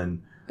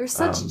one. They're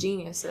such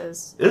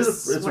geniuses.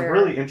 It's a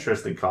really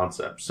interesting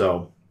concept.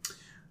 So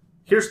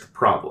here's the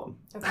problem.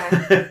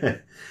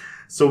 Okay.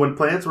 So when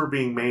plans were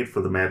being made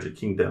for the Magic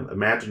Kingdom,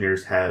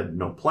 Imagineers had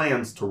no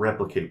plans to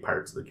replicate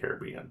Pirates of the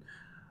Caribbean.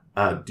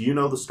 Do you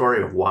know the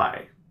story of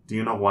why? Do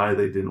you know why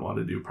they didn't want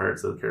to do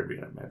Pirates of the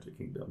Caribbean at Magic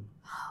Kingdom?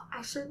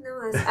 I should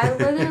know this. I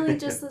literally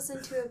just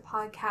listened to a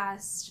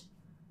podcast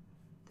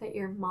that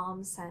your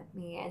mom sent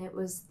me, and it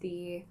was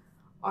the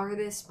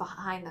artist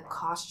behind the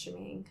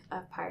costuming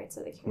of Pirates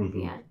of the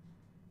Caribbean. Mm-hmm.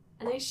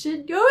 And I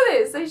should know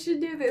this. I should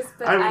do this.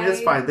 But I mean,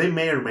 it's fine. They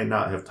may or may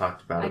not have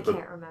talked about it. I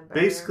can't remember.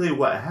 Basically,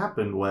 what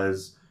happened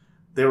was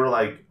they were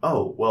like,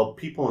 oh, well,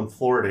 people in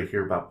Florida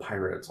hear about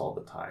pirates all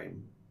the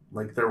time.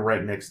 Like, they're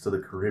right next to the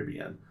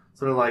Caribbean.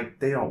 So they're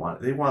like, they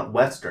want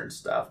Western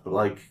stuff. But,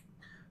 like,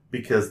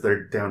 because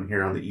they're down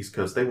here on the East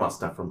Coast, they want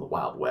stuff from the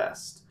Wild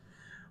West.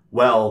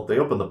 Well, they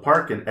opened the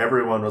park and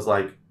everyone was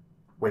like,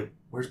 wait,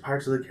 where's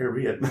Pirates of the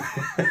Caribbean?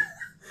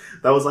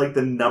 That was like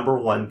the number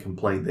one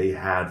complaint they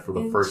had for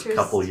the first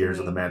couple years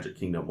of the Magic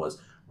Kingdom was,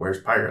 where's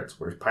Pirates?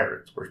 Where's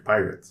Pirates? Where's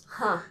Pirates?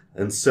 Huh.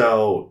 And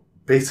so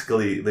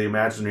basically the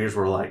Imagineers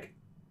were like,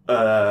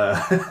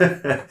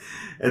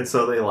 and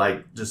so they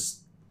like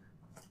just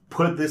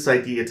put this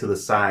idea to the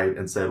side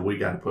and said, we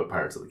got to put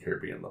Pirates of the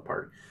Caribbean in the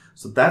park.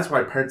 So that's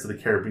why Pirates of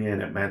the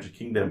Caribbean at Magic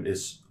Kingdom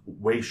is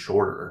way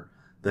shorter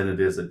than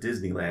it is at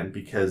Disneyland,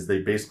 because they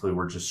basically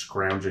were just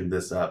scrounging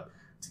this up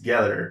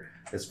together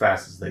as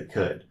fast as they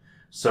could.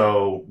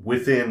 So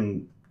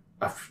within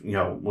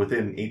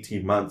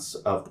 18 months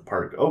of the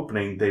park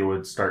opening, they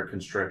would start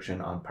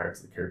construction on Pirates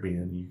of the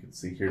Caribbean. You can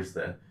see here's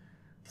the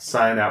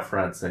sign out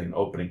front saying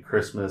opening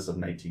Christmas of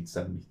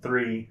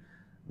 1973.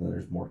 And then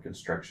there's more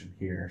construction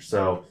here.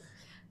 So,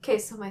 okay,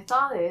 so my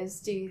thought is,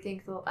 do you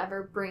think they'll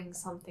ever bring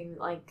something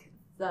like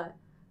the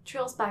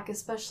trails back,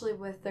 especially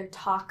with their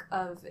talk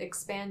of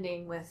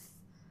expanding with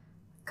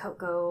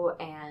Coco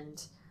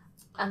and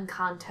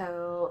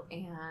Encanto,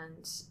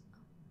 and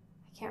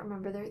I can't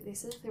remember, they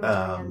said they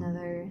were doing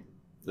another...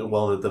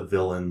 Well, the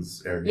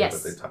villains area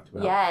that they talked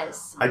about.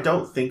 Yes. I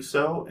don't think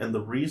so, and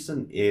the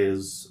reason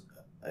is,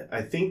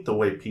 I think the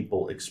way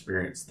people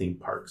experience theme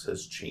parks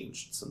has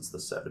changed since the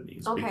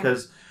 70s. Okay.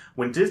 Because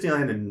when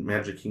Disneyland and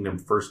Magic Kingdom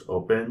first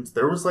opened,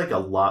 there was like a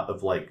lot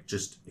of like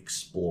just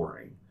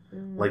exploring.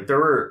 Like there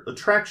were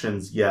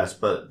attractions, yes,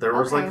 but there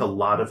was like a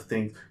lot of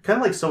things, kind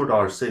of like Silver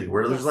Dollar City,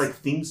 where there's like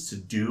things to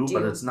do,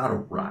 but it's not a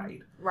ride.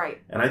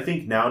 Right. And I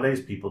think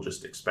nowadays people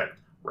just expect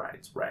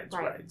rides.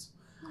 Okay.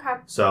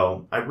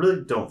 So I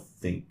really don't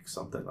think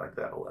something like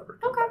that will ever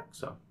come back.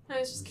 So I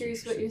was just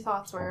curious what your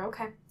thoughts were.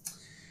 Okay.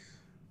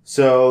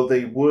 So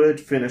they would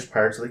finish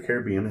Pirates of the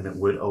Caribbean, and it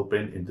would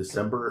open in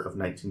December of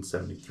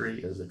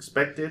 1973 as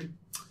expected.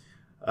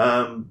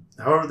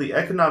 However, the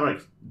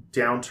economic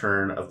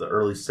downturn of the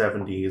early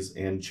 70s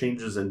and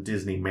changes in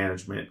Disney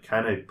management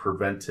kind of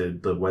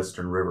prevented the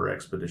Western River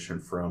expedition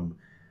from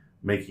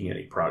making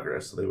any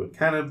progress. So they would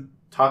kind of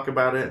talk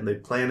about it and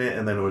they'd plan it,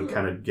 and then it would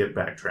kind of get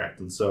backtracked.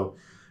 And so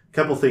a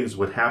couple things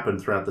would happen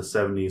throughout the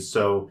 70s.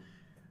 So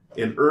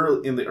in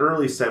the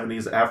early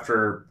 70s,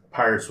 after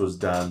Pirates was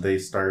done, they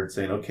started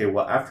saying, okay,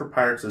 well, after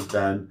Pirates is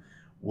done,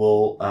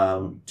 we'll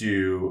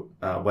do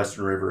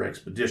Western River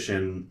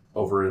Expedition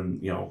over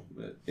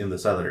in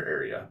this other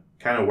area,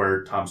 kind of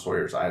where Tom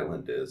Sawyer's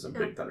Island is and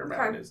Big Thunder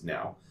Mountain is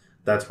now.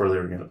 That's where they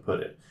were going to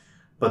put it.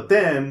 But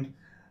then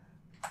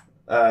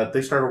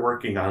they started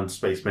working on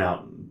Space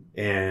Mountain,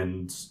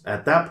 and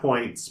at that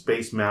point,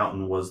 Space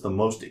Mountain was the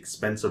most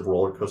expensive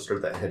roller coaster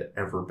that had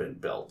ever been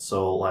built.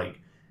 So, like,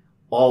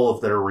 all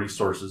of their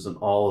resources and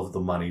all of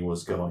the money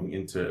was going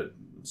into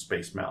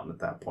Space Mountain at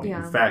that point.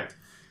 Yeah. In fact,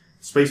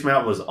 Space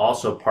Mountain was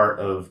also part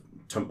of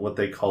what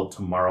they called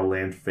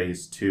Tomorrowland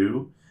Phase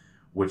 2,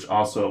 which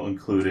also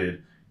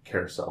included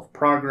Carousel of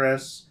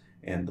Progress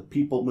and the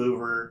People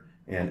Mover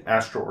and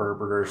Astro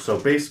Orbiter. So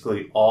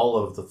basically all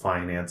of the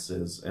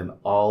finances and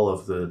all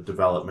of the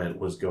development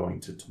was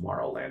going to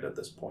Tomorrowland at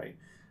this point.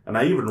 And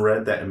I even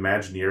read that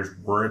Imagineers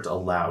weren't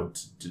allowed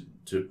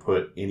to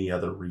put any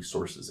other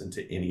resources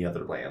into any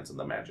other lands in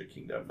the Magic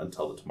Kingdom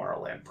until the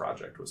Tomorrowland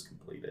project was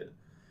completed.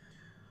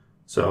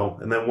 So,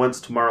 and then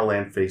once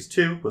Tomorrowland Phase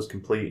 2 was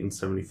complete in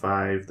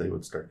 75, they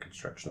would start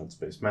construction on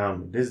Space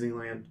Mountain and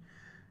Disneyland.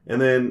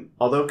 And then,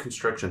 although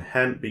construction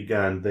hadn't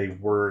begun, they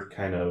knew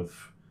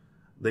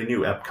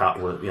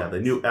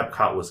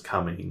Epcot was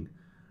coming.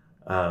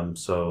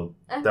 So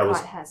Epcot that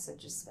was has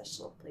such a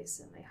special place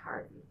in my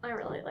heart. I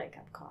really like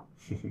Epcot.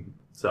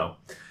 So,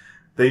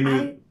 they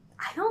knew...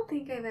 I don't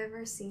think I've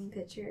ever seen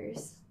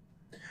pictures.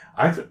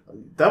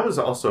 That was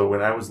also,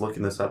 when I was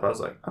looking this up, I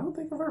was like, I don't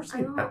think I've ever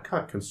seen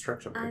Epcot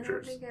construction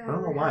pictures. I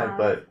don't know why,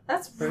 but...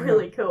 That's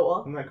really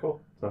cool. Isn't that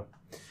cool?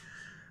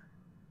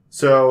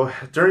 So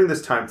during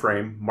this time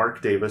frame,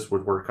 Marc Davis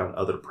would work on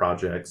other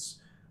projects.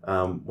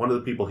 One of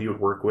the people he would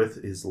work with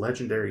is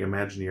legendary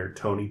Imagineer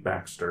Tony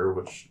Baxter,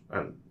 which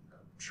I'm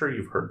sure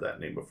you've heard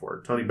that name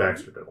before. Tony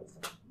Baxter did a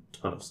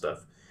ton of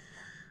stuff.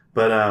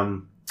 But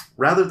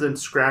rather than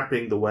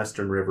scrapping the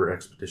Western River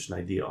Expedition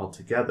idea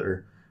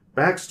altogether,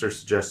 Baxter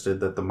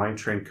suggested that the Mine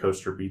Train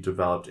coaster be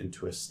developed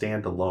into a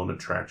standalone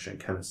attraction,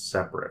 kind of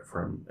separate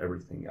from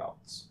everything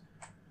else.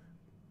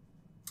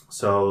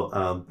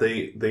 So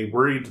they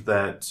worried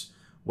that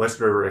West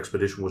River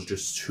Expedition was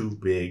just too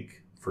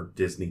big for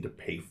Disney to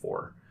pay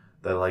for.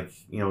 That, like,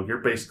 you know, you're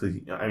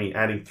basically, I mean,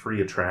 adding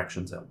 3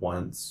 attractions at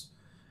once,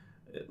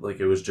 like,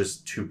 it was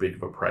just too big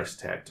of a price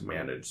tag to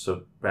manage.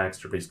 So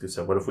Baxter basically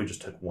said, what if we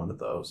just took one of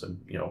those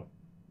and, you know,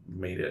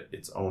 made it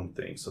its own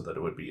thing so that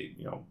it would be,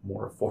 you know,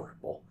 more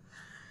affordable.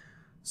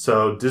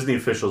 So Disney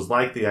officials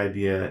liked the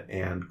idea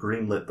and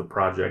greenlit the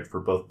project for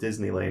both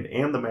Disneyland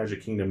and the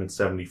Magic Kingdom in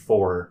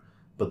 1974,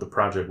 but the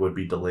project would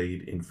be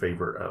delayed in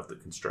favor of the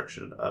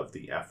construction of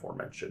the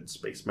aforementioned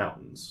Space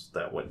Mountains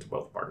that went to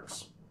both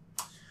parks.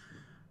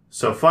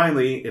 So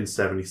finally, in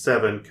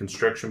 1977,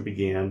 construction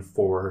began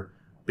for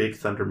Big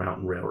Thunder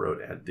Mountain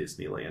Railroad at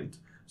Disneyland.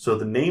 So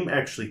the name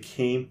actually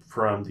came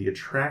from the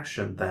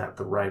attraction that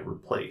the ride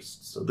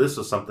replaced. So this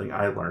is something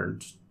I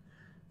learned.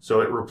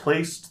 So it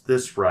replaced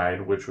this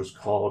ride, which was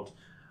called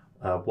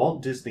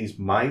Walt Disney's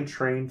Mine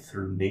Train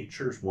Through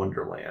Nature's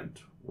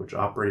Wonderland, which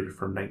operated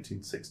from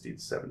 1960 to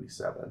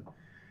 1977.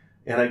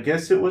 And I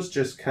guess it was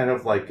just kind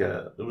of like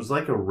it was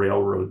like a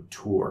railroad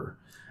tour.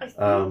 I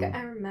think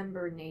I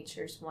remember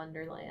Nature's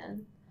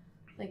Wonderland.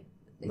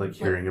 Like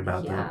hearing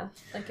about that.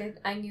 Yeah, like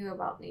I knew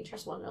about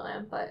Nature's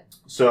Wonderland, but...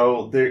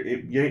 So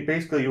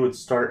basically you would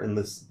start in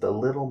the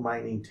little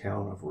mining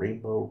town of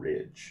Rainbow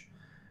Ridge.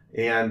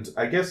 And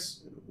I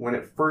guess when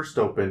it first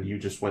opened, you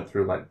just went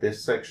through like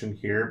this section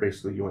here.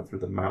 Basically, you went through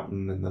the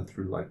mountain and then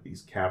through like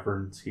these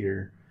caverns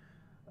here.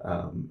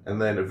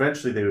 And then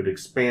eventually they would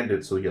expand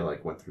it. So you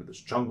like went through this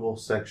jungle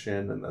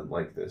section and then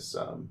like this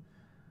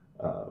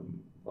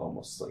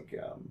almost like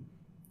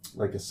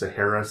a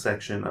Sahara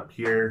section up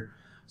here.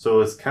 So it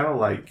was kind of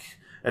like,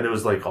 and it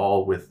was like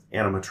all with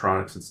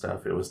animatronics and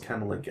stuff. It was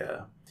kind of like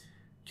a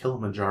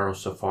Kilimanjaro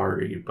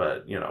safari,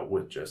 but, you know,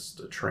 with just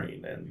a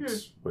train and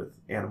with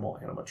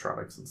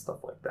animatronics and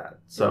stuff like that.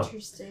 So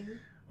interesting.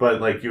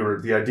 But like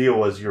the idea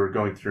was you were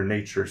going through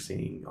nature,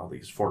 seeing all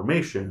these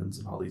formations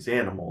and all these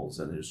animals,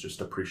 and it was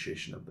just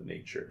appreciation of the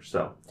nature.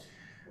 So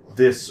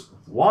this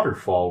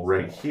waterfall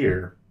right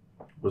here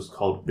was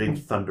called Big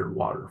Thunder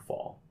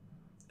Waterfall.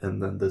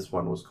 And then this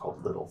one was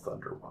called Little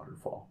Thunder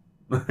Waterfall.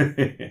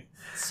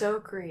 So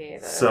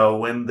creative. So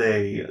when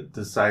they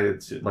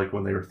decided to, like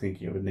when they were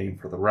thinking of a name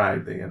for the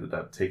ride, they ended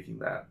up taking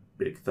that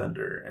Big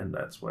Thunder, and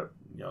that's what,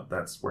 you know,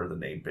 that's where the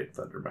name Big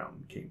Thunder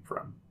Mountain came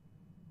from.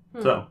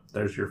 So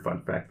there's your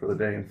fun fact for the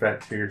day. In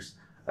fact,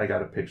 I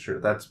got a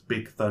picture. That's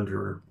Big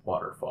Thunder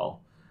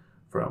Waterfall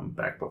from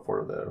back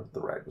before the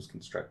ride was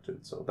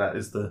constructed. So that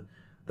is the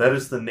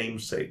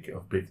namesake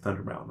of Big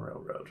Thunder Mountain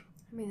Railroad.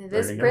 I mean, it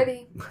is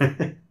pretty.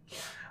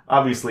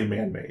 Obviously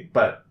man-made,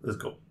 but it's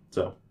cool.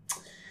 So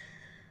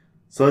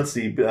let's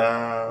see.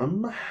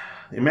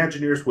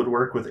 Imagineers would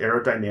work with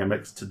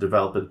aerodynamics to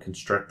develop and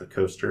construct the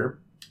coaster.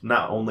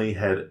 Not only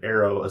had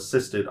Aero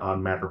assisted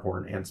on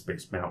Matterhorn and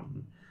Space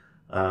Mountain,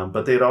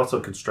 but they had also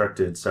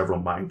constructed several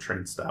mine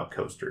train style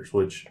coasters,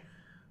 which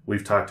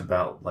we've talked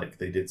about. Like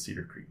they did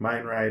Cedar Creek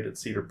Mine Ride at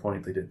Cedar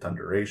Point, they did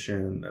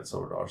Thunderation at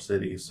Silver Dollar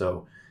City.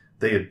 So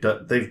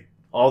they've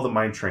all the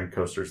mine train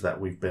coasters that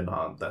we've been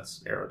on, that's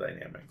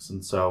aerodynamics.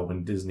 And so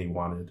when Disney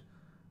wanted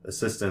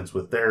assistance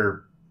with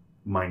their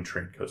mine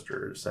train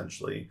coaster,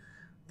 essentially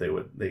they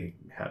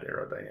had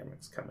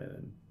aerodynamics come in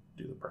and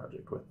do the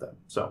project with them.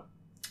 So,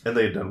 and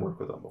they had done work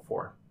with them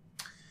before.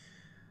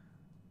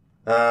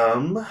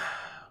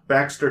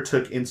 Baxter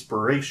took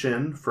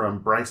inspiration from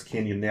Bryce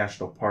Canyon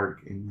National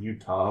Park in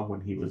Utah when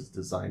he was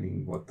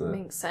designing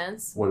makes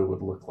sense, what it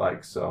would look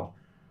like. So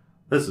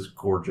this is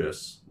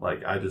gorgeous.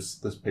 Like this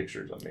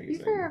picture is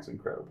amazing. It's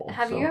incredible.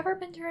 Have you ever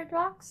been to Red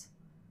Rocks?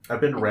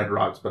 I've been to Red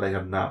Rocks, but I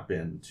have not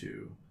been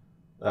to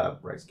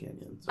Bryce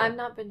Canyon. So. I've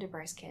not been to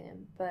Bryce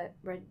Canyon, but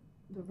the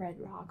Red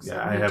Rocks.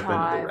 Yeah, I have been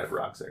to the Red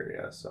Rocks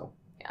area. So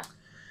yeah.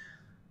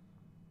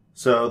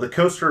 So the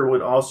coaster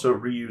would also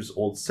reuse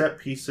old set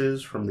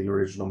pieces from the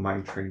original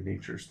Mine Train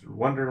Nature's Through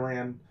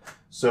Wonderland.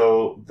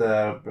 So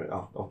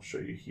I'll show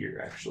you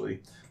here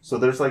actually. So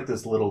there's like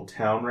this little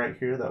town right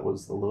here that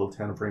was the little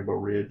town of Rainbow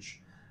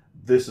Ridge.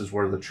 This is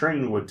where the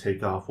train would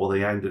take off. Well,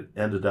 they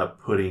ended up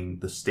putting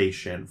the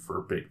station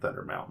for Big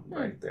Thunder Mountain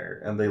right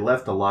there, and they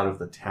left a lot of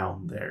the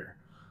town there.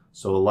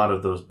 So a lot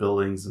of those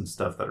buildings and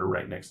stuff that are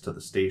right next to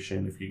the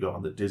station, if you go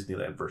on the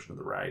Disneyland version of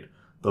the ride,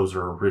 those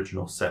are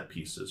original set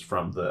pieces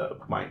from the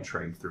Mine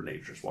Train Through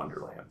Nature's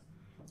Wonderland.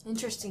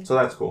 Interesting. So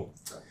that's cool.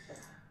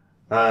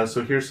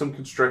 So here's some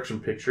construction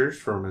pictures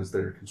from as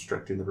they're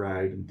constructing the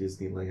ride in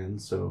Disneyland.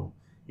 So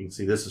you can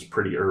see this is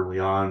pretty early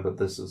on, but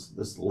this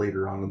is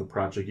later on in the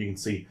project. You can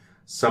see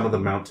some of the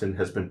mountain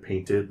has been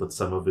painted, but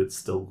some of it's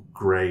still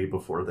gray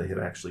before they had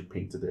actually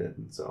painted it.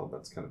 And so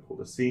that's kind of cool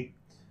to see.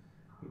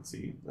 You can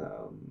see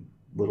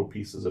little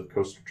pieces of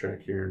coaster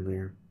track here and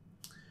there.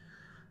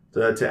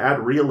 To add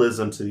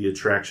realism to the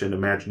attraction,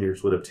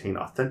 Imagineers would obtain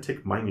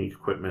authentic mining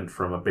equipment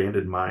from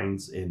abandoned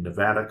mines in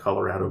Nevada,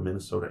 Colorado,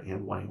 Minnesota,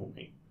 and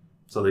Wyoming.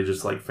 So they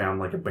just like found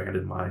like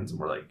abandoned mines and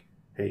were like,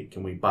 hey,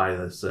 can we buy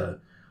this?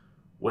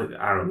 What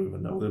I don't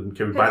even know.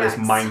 Can we buy this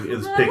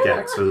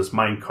pickaxe or this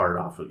mine cart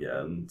off of you?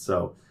 And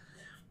so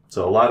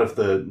a lot of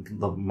the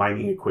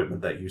mining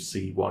equipment that you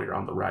see while you're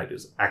on the ride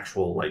is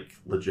actual, like,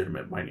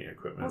 legitimate mining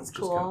equipment. That's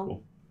which cool. is kind of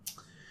cool.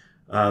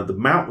 The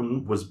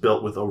mountain was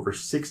built with over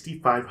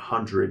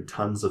 6,500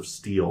 tons of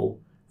steel,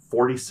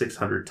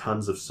 4,600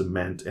 tons of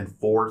cement, and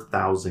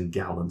 4,000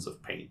 gallons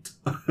of paint.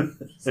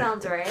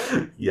 Sounds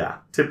right. Yeah,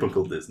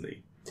 typical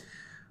Disney.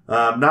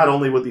 Not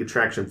only would the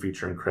attraction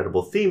feature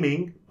incredible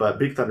theming, but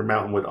Big Thunder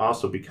Mountain would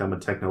also become a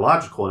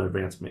technological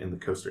advancement in the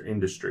coaster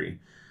industry.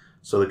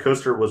 So the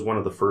coaster was one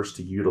of the first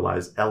to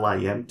utilize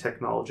LIM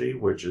technology,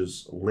 which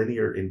is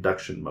linear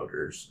induction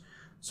motors.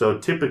 So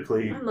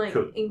typically... I'm like,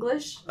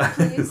 English,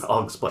 please?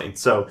 I'll explain.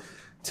 So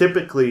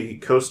typically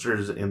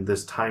coasters in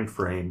this time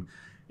frame,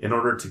 in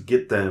order to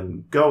get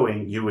them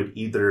going, you would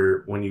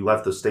either, when you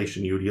left the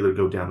station, you would either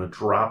go down a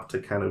drop to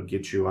kind of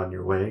get you on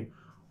your way,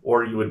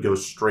 or you would go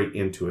straight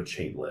into a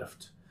chain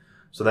lift.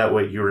 So that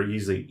way you were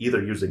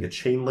either using a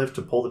chain lift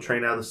to pull the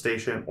train out of the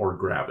station or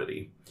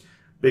gravity.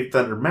 Big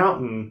Thunder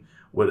Mountain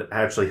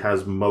actually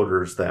has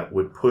motors that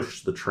would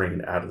push the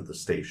train out of the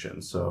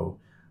station. So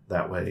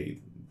that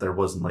way there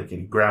wasn't like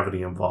any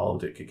gravity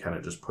involved. It could kind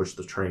of just push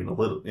the train a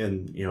little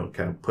and,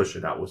 kind of push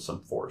it out with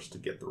some force to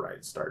get the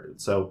ride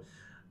started. So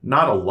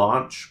not a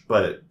launch,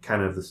 but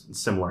kind of this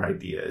similar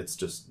idea. It's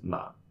just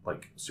not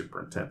like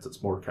super intense.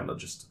 It's more kind of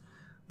just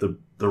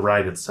the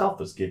ride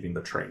itself is giving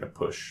the train a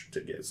push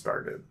to get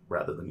started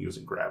rather than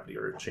using gravity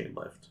or a chain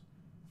lift.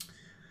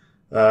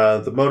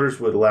 The motors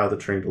would allow the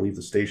train to leave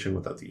the station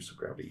without the use of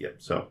gravity. Yep.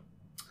 So,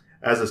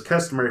 as is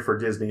customary for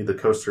Disney, the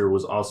coaster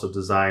was also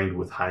designed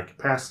with high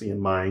capacity in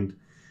mind,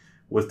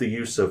 with the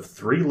use of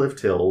 3 lift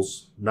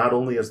hills. Not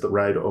only is the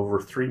ride over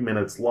 3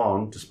 minutes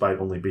long, despite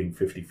only being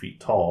 50 feet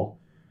tall,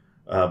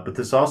 but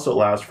this also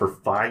allows for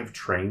 5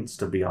 trains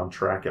to be on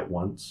track at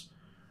once,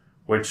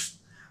 which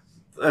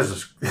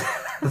that's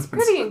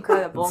pretty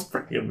incredible. It's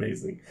pretty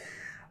amazing.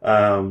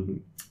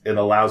 It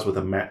allows with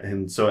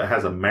and so it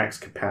has a max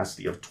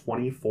capacity of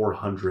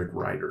 2,400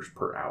 riders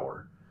per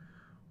hour,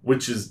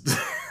 which is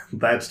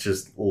that's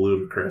just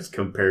ludicrous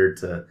compared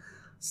to,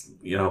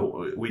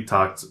 we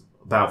talked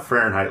about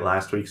Fahrenheit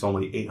last week. It's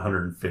only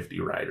 850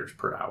 riders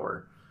per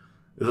hour.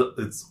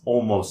 It's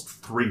almost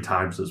 3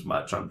 times as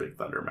much on Big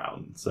Thunder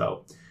Mountain.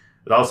 So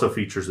it also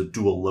features a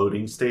dual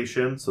loading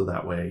station, so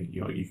that way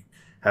you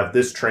have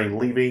this train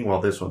leaving while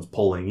this one's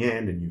pulling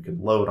in, and you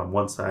can load on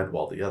one side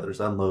while the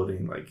other's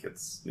unloading. Like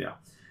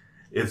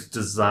it's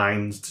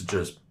designed to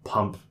just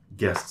pump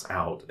guests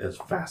out as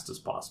fast as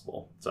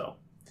possible. So,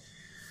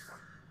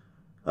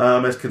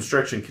 as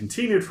construction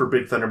continued for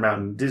Big Thunder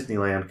Mountain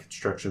Disneyland,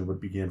 construction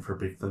would begin for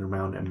Big Thunder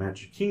Mountain and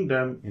Magic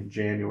Kingdom in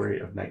January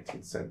of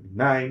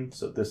 1979.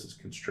 So this is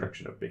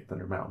construction of Big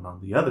Thunder Mountain on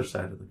the other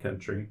side of the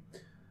country.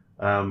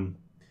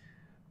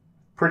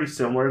 Pretty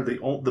similar.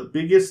 The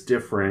biggest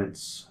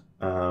difference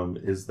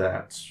is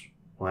that,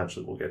 well,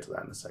 actually, we'll get to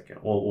that in a second.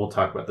 We'll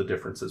talk about the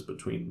differences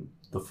between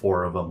the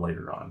 4 of them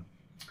later on.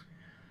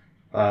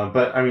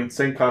 But, I mean,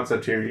 same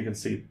concept here. You can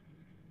see.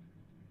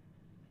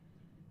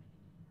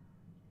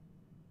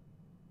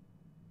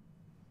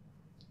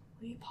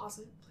 Will you pause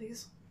it,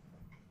 please?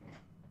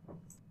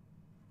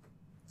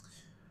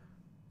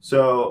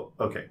 So,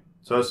 okay.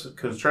 So as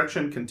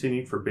construction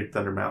continued for Big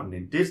Thunder Mountain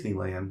in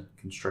Disneyland,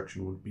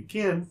 construction would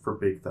begin for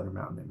Big Thunder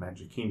Mountain in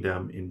Magic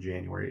Kingdom in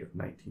January of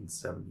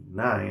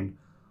 1979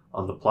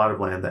 on the plot of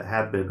land that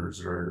had been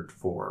reserved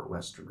for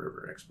Western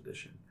River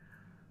Expedition.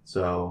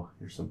 So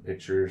here's some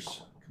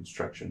pictures.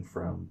 Construction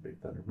from Big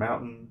Thunder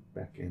Mountain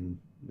back in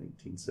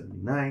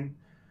 1979.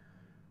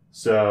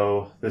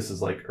 So this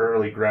is like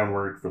early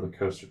groundwork for the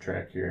coaster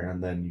track here,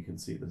 and then you can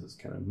see this is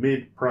kind of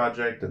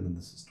mid-project, and then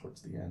this is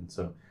towards the end.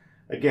 So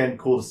again,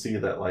 cool to see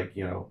that, like,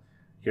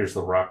 here's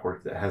the rock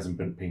work that hasn't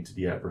been painted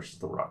yet versus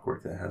the rock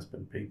work that has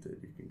been painted.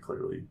 You can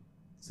clearly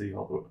see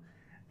all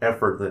the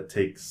effort that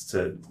takes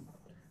to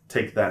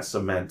take that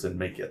cement and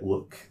make it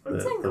look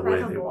the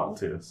way they want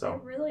to. So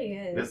it really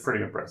is. It's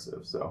pretty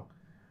impressive. So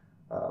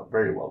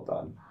very well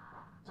done.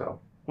 So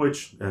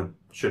which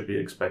should be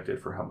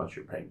expected for how much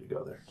you're paying to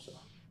go there. So.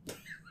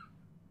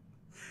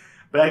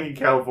 Back in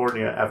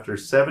California, after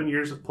 7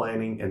 years of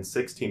planning and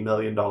 $16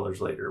 million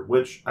later,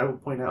 which I will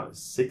point out is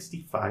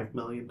 $65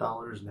 million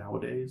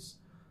nowadays.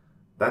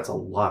 That's a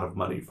lot of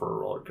money for a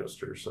roller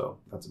coaster, so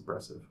that's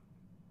impressive.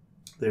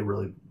 They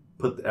really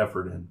put the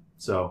effort in.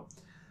 So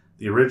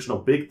the original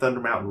Big Thunder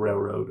Mountain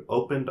Railroad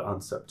opened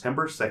on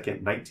September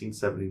 2nd,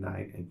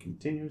 1979, and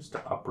continues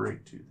to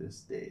operate to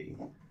this day.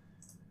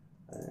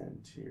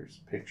 And here's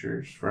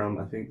pictures from,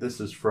 I think this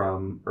is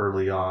from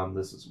early on.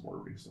 This is a more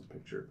recent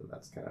picture, but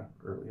that's kind of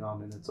early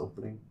on in its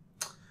opening.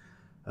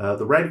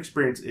 The ride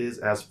experience is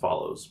as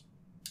follows.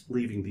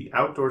 Leaving the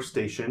outdoor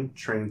station,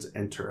 trains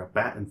enter a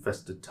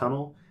bat-infested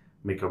tunnel,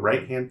 make a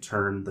right-hand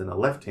turn, then a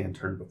left-hand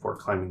turn before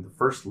climbing the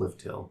first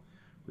lift hill,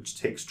 which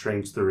takes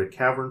trains through a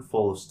cavern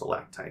full of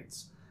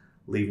stalactites.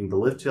 Leaving the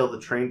lift hill, the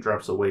train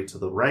drops away to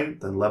the right,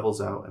 then levels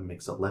out and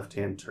makes a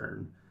left-hand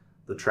turn.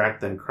 The track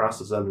then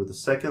crosses under the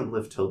second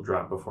lift hill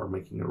drop before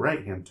making a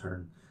right-hand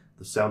turn.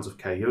 The sounds of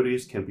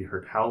coyotes can be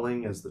heard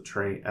howling at the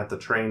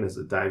train as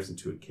it dives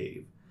into a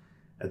cave.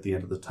 At the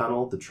end of the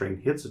tunnel, the train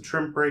hits a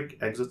trim brake,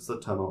 exits the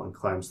tunnel, and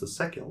climbs the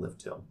second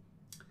lift hill.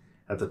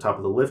 At the top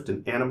of the lift,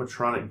 an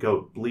animatronic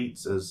goat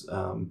bleats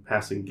at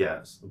passing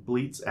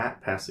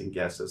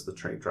guests as the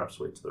train drops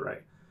way to the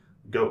right.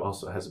 The goat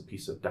also has a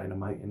piece of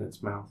dynamite in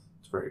its mouth.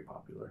 It's very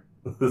popular.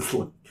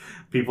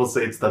 People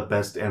say it's the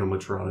best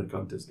animatronic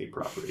on Disney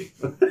property.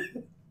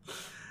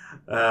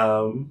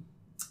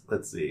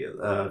 Let's see.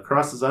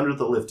 Crosses under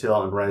the lift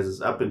hill and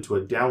rises up into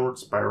a downward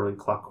spiraling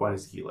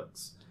clockwise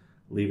helix.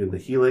 Leaving the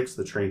helix,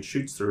 the train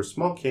shoots through a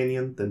small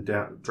canyon, then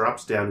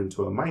drops down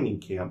into a mining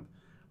camp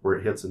where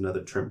it hits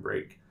another trim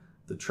brake.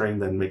 The train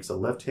then makes a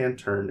left-hand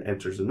turn,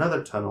 enters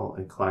another tunnel,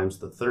 and climbs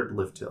the third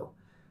lift hill.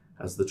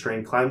 As the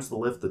train climbs the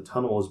lift, the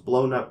tunnel is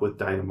blown up with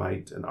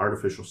dynamite, and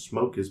artificial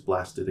smoke is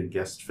blasted in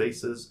guests'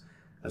 faces.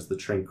 As the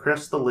train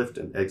crests the lift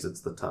and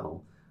exits the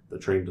tunnel, the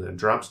train then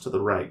drops to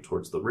the right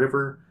towards the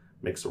river,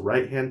 makes a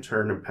right-hand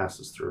turn, and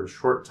passes through a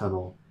short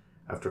tunnel.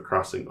 After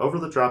crossing over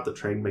the drop, the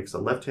train makes a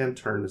left-hand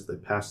turn as they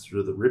pass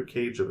through the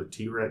ribcage of a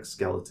T-Rex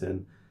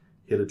skeleton,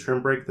 hit a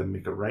trim brake, then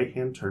make a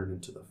right-hand turn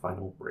into the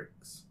final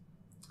brakes.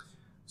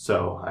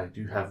 So I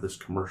do have this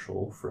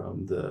commercial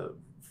from the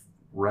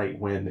right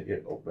when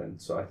it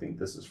opened. So I think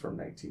this is from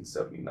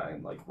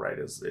 1979, like right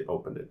as it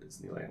opened at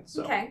Disneyland.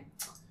 So. Okay.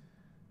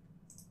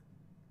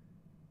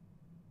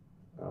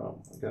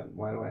 Again,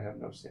 why do I have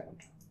no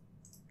sound?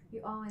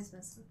 You always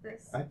mess with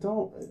this. I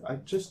don't. I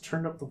just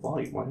turned up the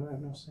volume. Why do I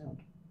have no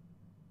sound?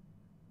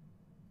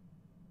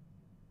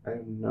 I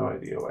have no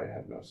idea why I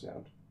have no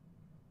sound.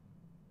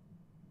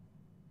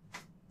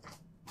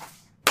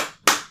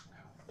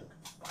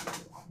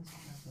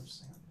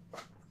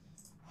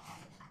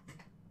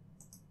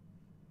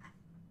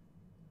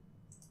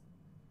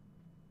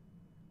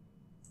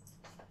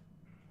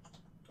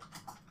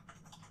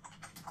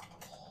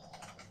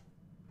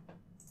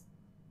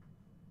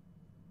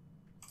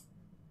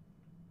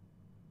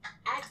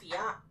 At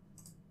Beyond,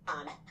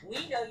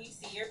 we know you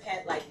see your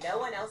pet like no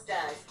one else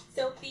does,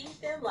 so feed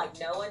them like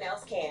no one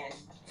else can.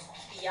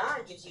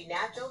 Beyond gives you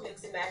natural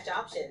mix and match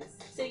options,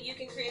 so you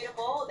can create a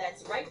bowl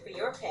that's right for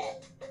your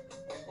pet.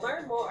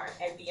 Learn more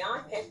at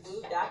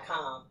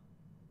beyondpetfood.com.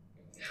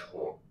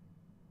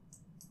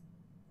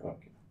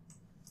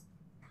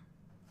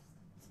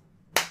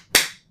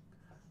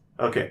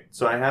 Okay,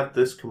 so I have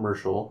this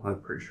commercial.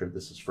 I'm pretty sure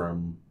this is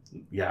from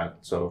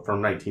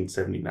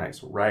 1979,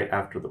 so right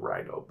after the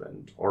ride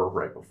opened, or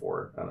right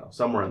before, I don't know,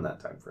 somewhere in that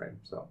time frame.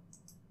 So.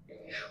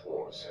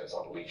 Force has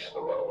unleashed the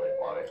runaway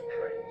mine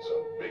trains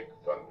of Big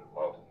Thunder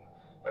Mountain,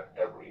 but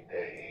every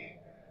day,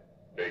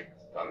 Big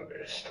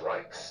Thunder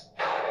strikes.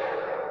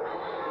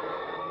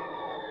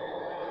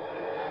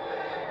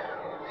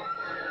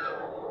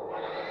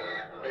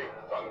 Big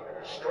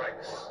Thunder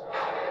strikes.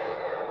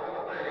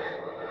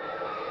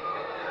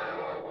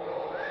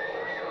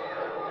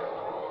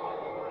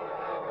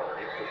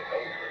 It could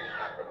only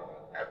happen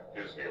at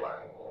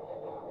Disneyland.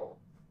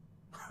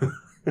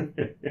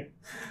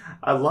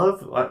 I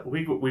love,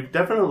 we've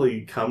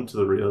definitely come to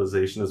the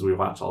realization as we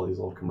watch all these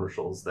old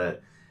commercials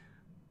that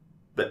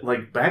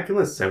like back in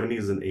the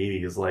 70s and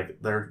 80s,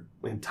 like their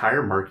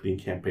entire marketing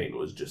campaign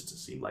was just to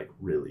seem like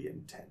really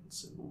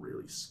intense and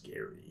really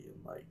scary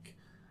and like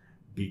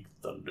Big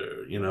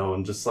Thunder, you know,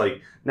 and just like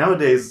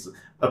nowadays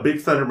a Big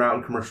Thunder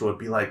Mountain commercial would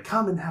be like,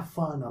 come and have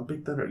fun on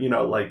Big Thunder, you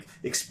know, like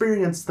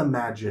experience the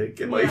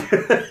magic and like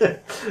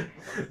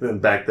then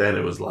back then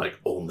it was like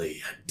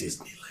only at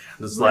Disneyland.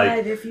 It's Ride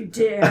like if you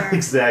dare.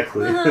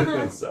 exactly.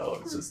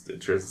 So it's just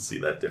interesting to see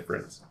that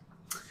difference.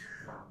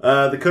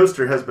 The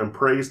coaster has been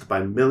praised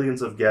by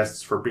millions of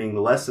guests for being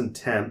less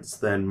intense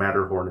than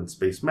Matterhorn and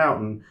Space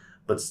Mountain,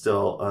 but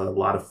still a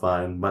lot of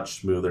fun,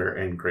 much smoother,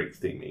 and great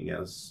theming,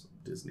 as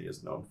Disney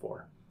is known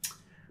for.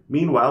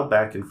 Meanwhile,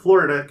 back in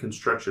Florida,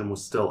 construction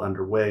was still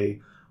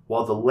underway.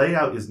 While the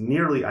layout is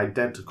nearly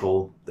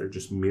identical, they're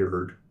just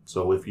mirrored.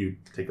 So if you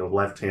take a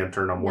left-hand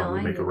turn on one,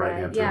 you make a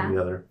right-hand turn on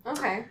the other.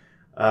 Okay.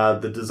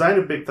 The design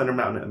of Big Thunder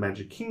Mountain at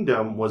Magic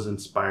Kingdom was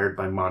inspired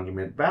by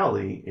Monument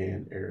Valley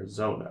in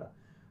Arizona.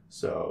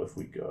 So if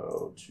we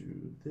go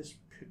to this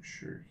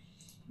picture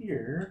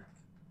here,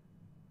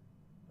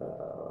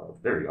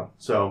 there we go.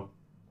 So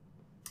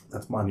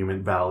that's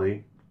Monument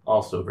Valley,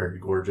 also very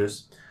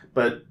gorgeous,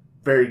 but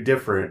very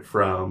different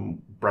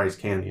from Bryce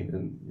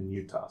Canyon in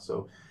Utah.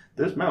 So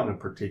this mountain in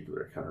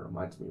particular kind of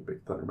reminds me of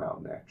Big Thunder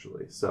Mountain,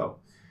 actually. So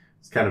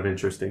it's kind of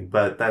interesting,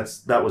 but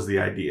that was the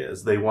idea,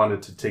 is they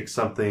wanted to take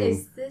something.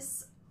 Is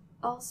this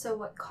also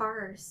what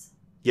Cars?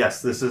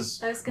 Yes, this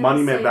is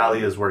Monument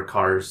Valley is where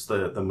Cars,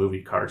 the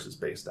movie Cars, is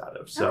based out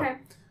of. So,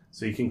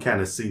 so you can kind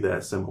of see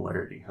that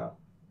similarity, huh?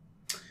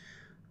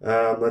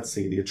 Let's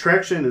see. The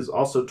attraction is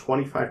also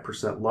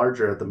 25%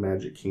 larger at the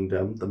Magic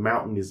Kingdom. The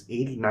mountain is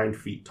 89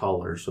 feet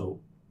taller, so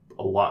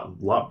a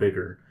lot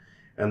bigger.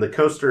 And the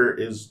coaster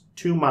is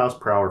 2 miles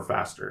per hour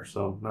faster,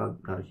 so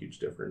not a huge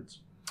difference.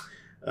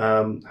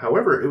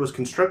 However, it was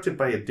constructed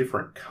by a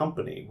different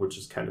company, which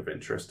is kind of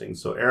interesting.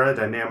 So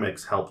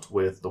Aerodynamics helped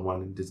with the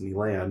one in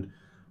Disneyland.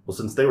 Well,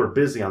 since they were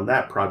busy on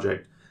that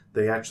project,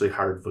 they actually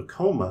hired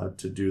Vekoma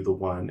to do the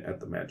one at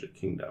the Magic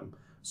Kingdom.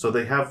 So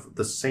they have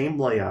the same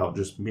layout,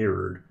 just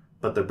mirrored,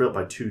 but they're built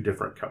by two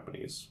different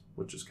companies,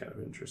 which is kind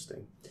of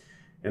interesting.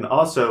 And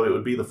also, it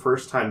would be the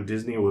first time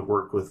Disney would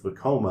work with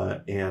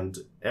Vekoma, and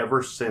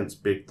ever since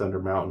Big Thunder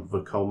Mountain,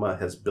 Vekoma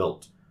has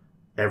built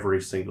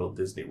every single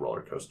Disney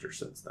roller coaster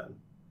since then.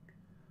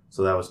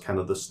 So that was kind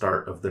of the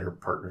start of their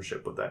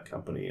partnership with that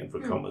company, and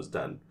Vekoma's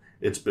done.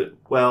 It's been,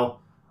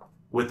 well,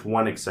 with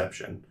one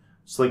exception.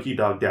 Slinky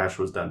Dog Dash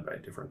was done by a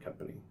different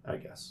company, I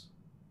guess.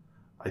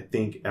 I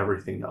think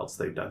everything else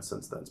they've done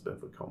since then has been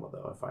Vekoma,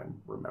 though, if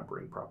I'm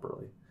remembering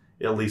properly.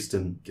 At least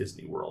in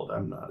Disney World.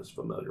 I'm not as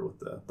familiar with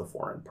the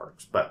foreign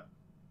parks, but...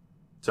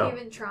 so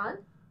Even Tron?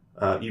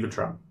 Even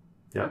Tron.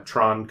 Yeah,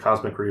 Tron,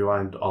 Cosmic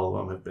Rewind, all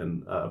of them have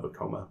been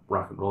Vekoma.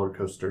 Rock and Roller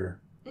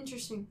Coaster.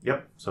 Interesting.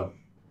 Yep, so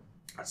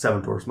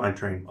Seven Dwarfs Mine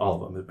Train, all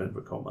of them have been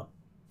Vekoma.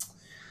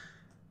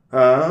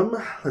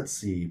 Let's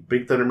see.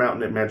 Big Thunder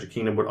Mountain at Magic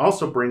Kingdom would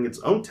also bring its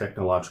own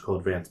technological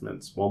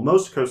advancements. While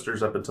most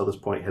coasters up until this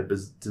point had been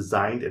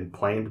designed and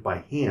planned by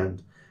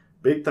hand,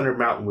 Big Thunder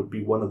Mountain would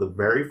be one of the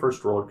very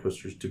first roller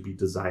coasters to be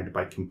designed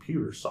by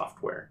computer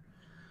software.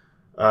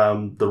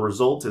 The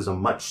result is a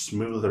much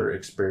smoother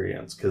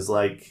experience because,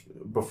 like,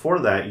 before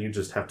that, you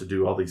just have to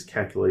do all these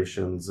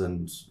calculations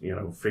and, you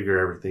know, figure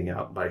everything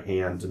out by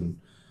hand and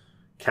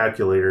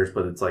calculators,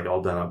 but it's like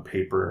all done on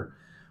paper.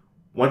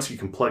 Once you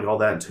can plug all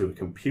that into a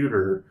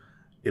computer,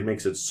 it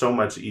makes it so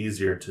much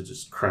easier to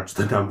just crunch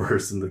the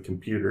numbers in the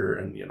computer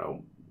and, you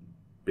know,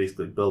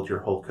 basically build your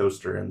whole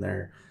coaster in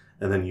there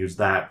and then use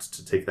that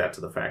to take that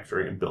to the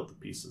factory and build the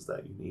pieces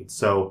that you need.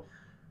 So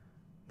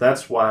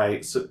that's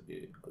why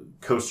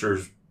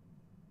coasters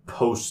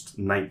post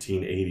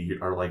 1980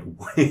 are like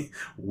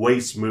way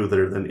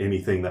smoother than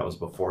anything that was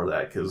before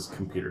that, because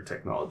computer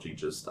technology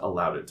just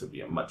allowed it to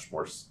be a much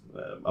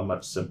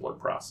simpler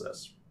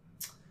process.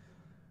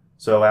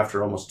 So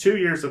after almost 2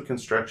 years of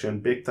construction,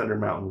 Big Thunder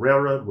Mountain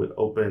Railroad would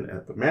open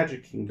at the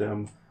Magic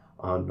Kingdom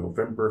on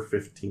November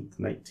 15th,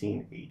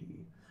 1980.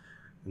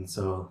 And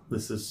so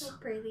this is, So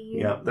pretty.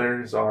 yeah,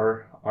 there's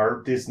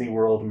our Disney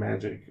World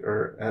Magic,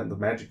 or at the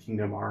Magic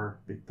Kingdom, our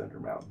Big Thunder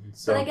Mountain.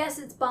 So But I guess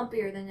it's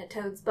bumpier than a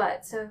toad's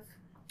butt, so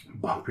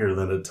bumpier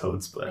than a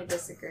toad's butt. I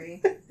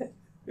disagree.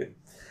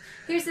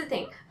 Here's the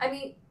thing. I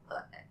mean,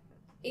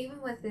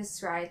 even with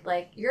this ride,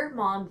 like, your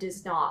mom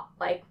does not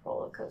like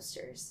roller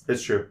coasters.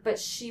 It's true. But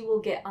she will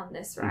get on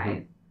this ride.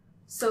 Mm-hmm.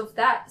 So if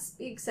that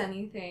speaks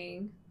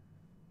anything,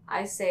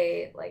 I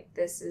say, like,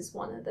 this is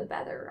one of the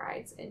better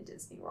rides in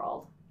Disney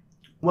World.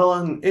 Well,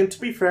 and to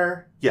be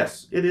fair,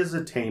 yes, it is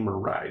a tamer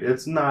ride.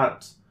 It's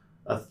not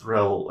a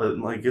thrill.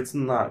 Like, it's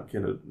not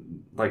going to,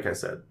 like I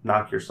said,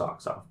 knock your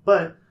socks off.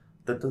 But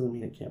that doesn't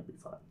mean it can't be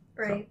fun.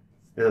 Right.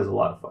 So, it is a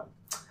lot of fun.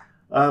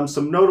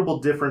 Some notable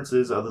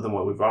differences, other than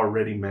what we've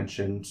already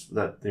mentioned,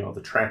 that, you know,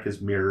 the track is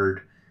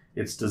mirrored.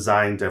 It's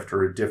designed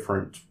after a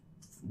different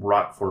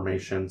rock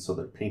formation, so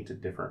they're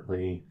painted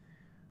differently.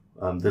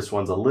 This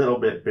one's a little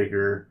bit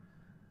bigger.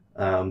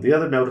 The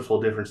other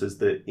noticeable difference is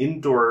the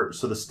indoor,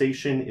 so the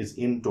station is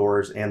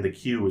indoors and the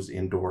queue is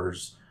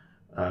indoors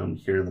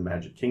here in the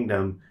Magic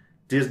Kingdom.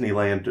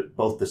 Disneyland,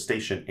 both the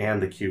station and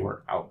the queue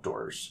are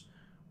outdoors,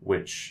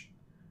 which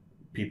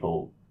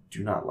people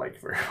do not like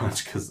very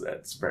much because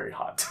that's very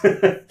hot.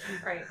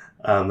 Right.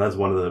 That's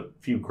one of the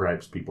few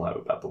gripes people have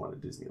about the one at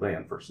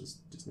Disneyland versus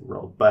Disney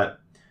World. But,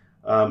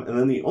 and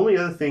then the only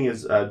other thing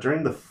is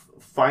during the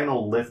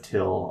final lift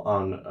hill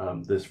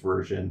on this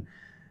version,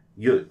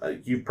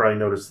 you've probably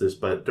noticed this,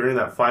 but during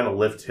that final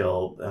lift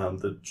hill,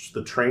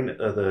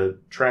 the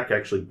track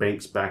actually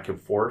banks back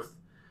and forth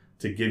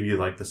to give you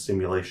like the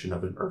simulation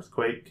of an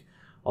earthquake.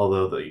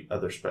 Although the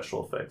other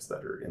special effects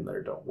that are in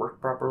there don't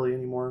work properly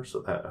anymore,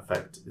 so that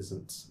effect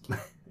isn't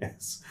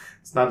it's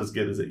not as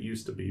good as it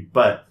used to be.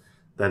 But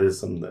that is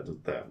something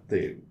that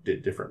they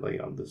did differently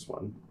on this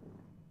one.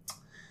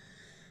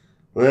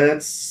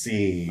 Let's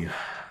see.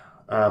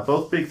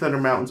 Both Big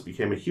Thunder Mountains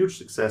became a huge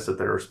success at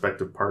their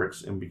respective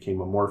parks and became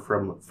a more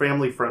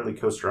family-friendly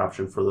coaster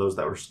option for those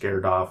that were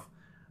scared off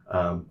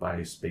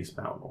by Space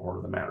Mountain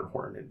or the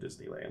Matterhorn in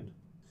Disneyland.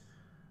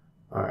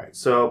 All right,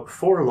 so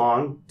before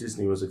long,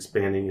 Disney was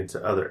expanding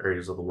into other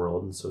areas of the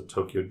world, and so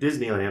Tokyo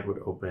Disneyland would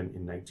open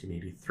in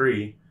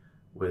 1983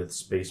 with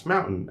Space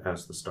Mountain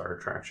as the star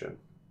attraction.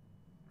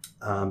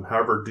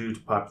 However, due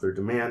to popular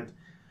demand, it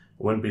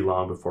wouldn't be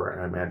long before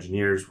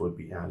Imagineers would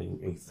be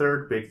adding a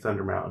third Big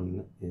Thunder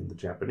Mountain in the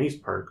Japanese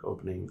park,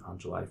 opening on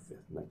July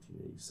 5th,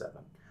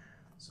 1987.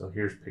 So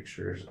here's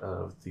pictures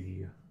of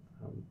the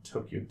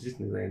Tokyo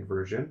Disneyland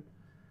version.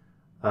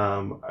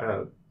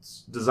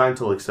 It's designed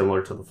to look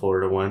similar to the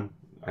Florida one.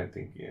 I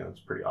think, you know, it's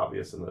pretty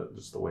obvious in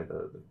just the way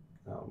the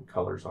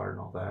colors are and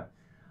all that.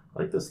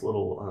 I like this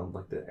little,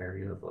 like the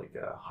area of like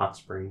hot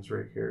springs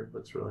right here. It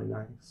looks really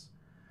nice.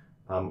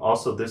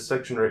 Also, this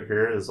section right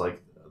here is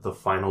like the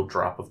final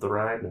drop of the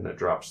ride, and it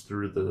drops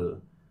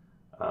through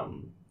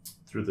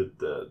through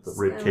the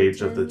rib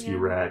cage of the Skeleton,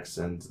 T-Rex,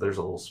 and there's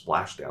a little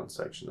splashdown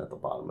section at the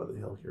bottom of the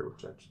hill here,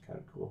 which is actually kind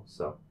of cool.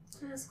 So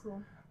That's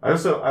cool.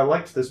 I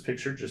liked this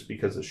picture just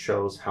because it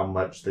shows how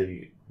much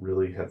they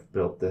really have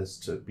built this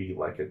to be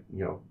like a,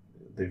 you know,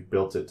 they've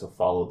built it to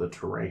follow the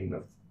terrain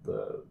of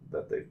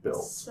that they've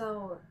built.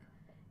 So,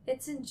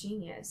 it's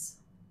ingenious.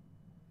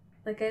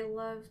 Like, I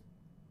love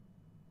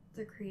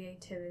the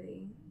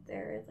creativity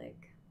there.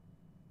 Like,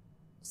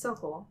 so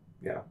cool.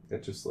 Yeah,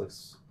 it just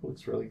looks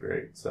really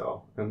great.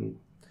 So, and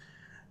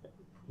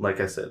like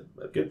I said,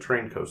 a good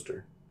train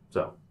coaster.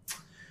 So,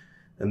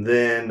 and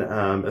then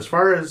as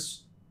far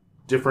as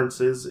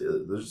differences,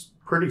 there's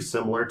pretty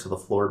similar to the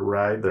Florida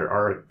ride. There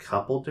are a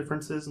couple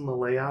differences in the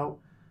layout.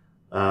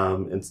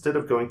 Instead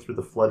of going through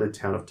the flooded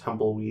town of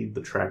Tumbleweed,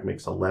 the track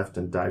makes a left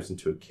and dives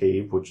into a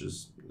cave, which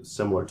is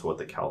similar to what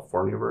the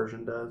California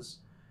version does.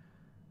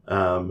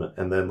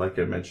 And then, like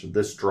I mentioned,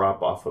 this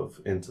drop off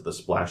into the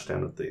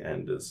splashdown at the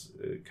end is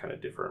kind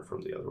of different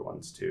from the other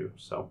ones too.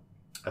 So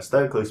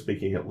aesthetically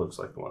speaking, it looks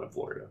like the one in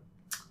Florida.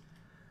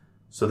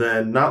 So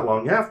then, not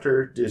long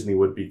after, Disney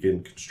would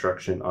begin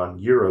construction on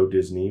Euro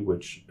Disney,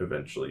 which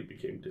eventually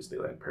became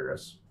Disneyland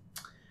Paris.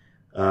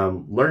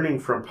 Learning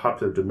from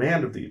popular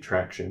demand of the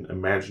attraction,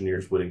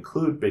 Imagineers would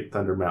include Big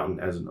Thunder Mountain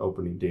as an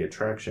opening day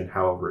attraction,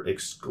 however,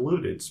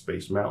 excluded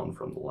Space Mountain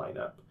from the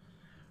lineup,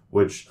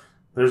 which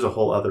there's a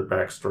whole other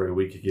backstory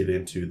we could get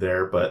into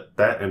there, but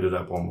that ended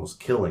up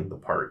almost killing the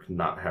park,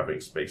 not having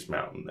Space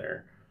Mountain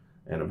there.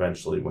 And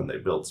eventually, when they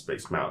built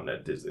Space Mountain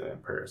at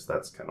Disneyland Paris,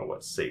 that's kind of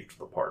what saved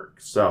the park.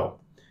 So,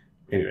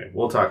 anyway,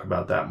 we'll talk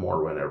about that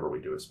more whenever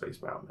we do a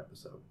Space Mountain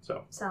episode.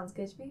 So Sounds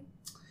good to me.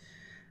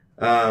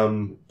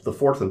 The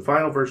fourth and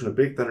final version of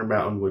Big Thunder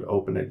Mountain would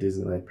open at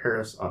Disneyland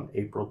Paris on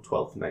April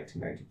 12th,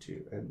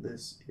 1992. And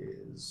this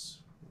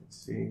is, let's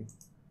see,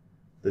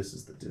 this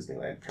is the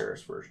Disneyland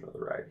Paris version of the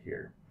ride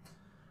here.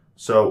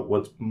 So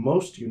what's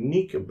most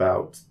unique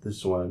about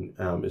this one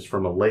is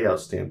from a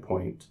layout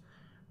standpoint.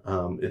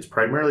 It's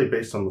primarily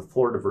based on the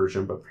Florida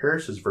version, but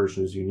Paris's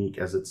version is unique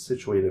as it's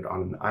situated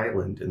on an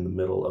island in the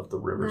middle of the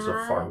rivers of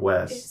Far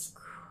West. It's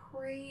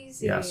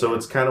crazy. Yeah, so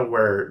it's kind of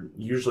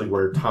usually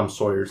where Tom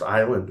Sawyer's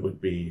Island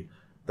would be.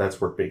 That's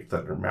where Big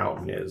Thunder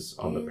Mountain is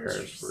on the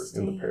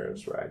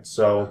Paris ride.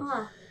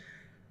 So,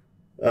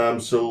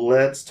 so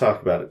let's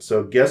talk about it.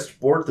 So guests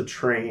board the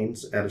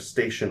trains at a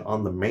station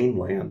on the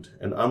mainland,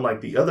 and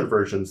unlike the other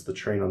versions, the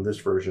train on this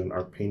version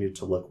are painted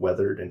to look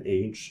weathered and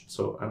aged.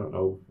 So I don't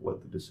know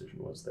what the decision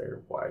was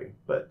there, why,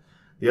 but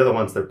the other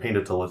ones, they're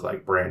painted to look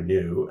like brand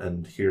new,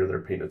 and here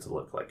they're painted to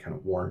look like kind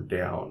of worn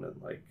down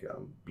and like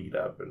beat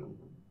up and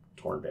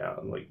torn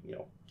down, like, you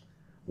know,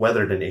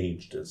 weathered and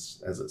aged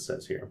as it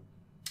says here.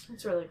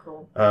 That's really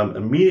cool.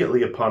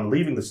 Immediately upon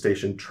leaving the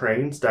station,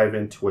 trains dive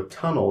into a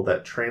tunnel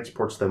that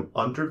transports them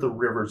under the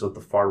rivers of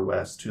the Far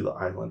West to the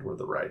island where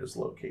the ride is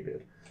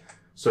located.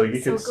 So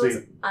you can see it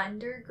goes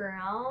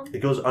underground. It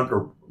goes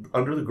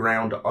under the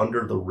ground,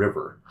 under the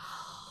river.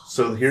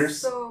 So here's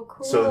so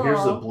cool. So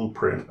here's the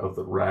blueprint of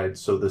the ride.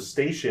 So the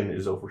station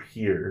is over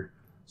here.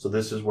 So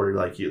this is where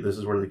this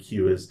is where the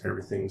queue is and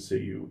everything. So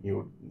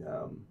you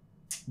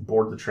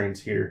board the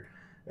trains here.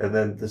 And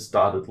then this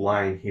dotted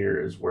line here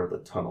is where the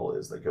tunnel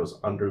is that goes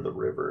under the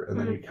river. And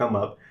then you come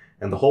up,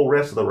 and the whole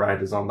rest of the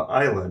ride is on the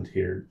island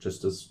here,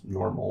 just as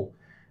normal.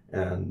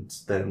 And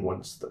then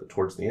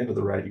towards the end of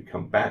the ride, you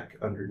come back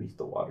underneath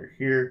the water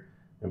here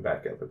and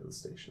back up into the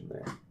station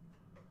there.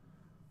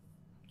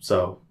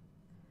 So,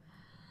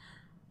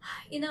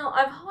 you know,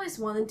 I've always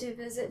wanted to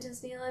visit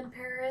Disneyland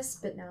Paris,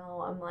 but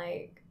now I'm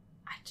like,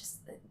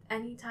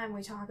 anytime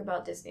we talk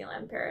about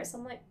Disneyland Paris,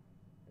 I'm like,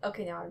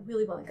 okay, now I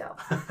really want to go.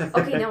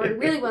 Okay, now I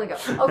really want to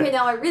go. Okay,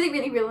 now I really,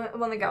 really, really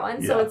want to go.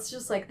 And so it's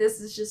just like, this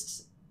is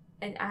just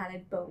an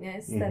added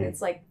bonus that it's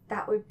like,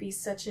 that would be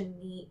such a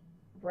neat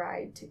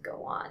ride to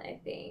go on, I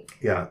think.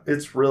 Yeah,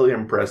 it's really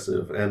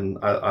impressive. And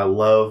I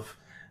love,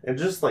 and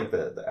just like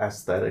the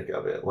aesthetic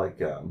of it, like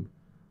if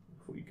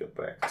we go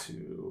back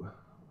to,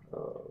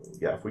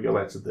 if we go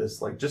back to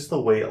this, like just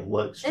the way it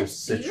looks,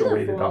 just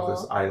situated off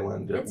this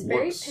island, it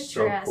looks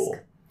so cool.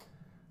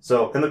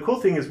 So, and the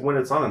cool thing is when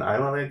it's on an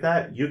island like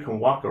that, you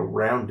can walk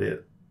around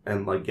it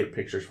and like get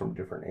pictures from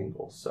different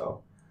angles.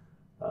 So,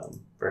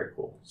 very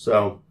cool.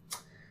 So,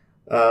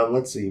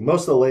 let's see.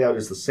 Most of the layout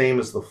is the same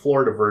as the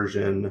Florida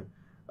version,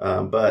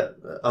 but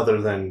other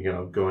than,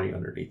 going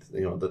underneath,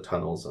 the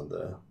tunnels on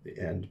the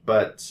end.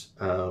 But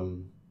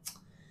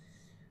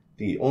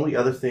the only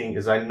other thing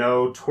is I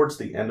know towards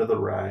the end of the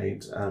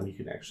ride, you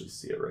can actually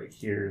see it right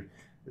here,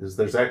 is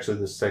there's actually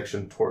this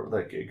section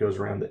like it goes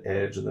around the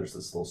edge, and there's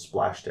this little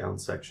splashdown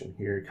section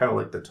here, kind of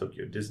like the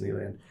Tokyo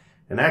Disneyland.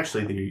 And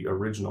actually the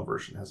original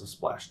version has a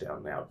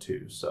splashdown now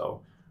too.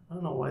 So I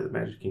don't know why the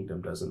Magic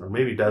Kingdom doesn't, or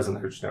maybe doesn't,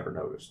 I just never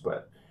noticed.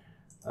 But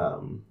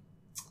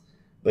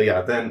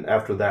yeah, then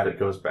after that it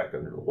goes back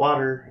under the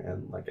water,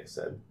 and like I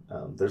said,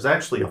 there's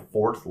actually a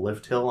fourth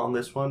lift hill on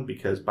this one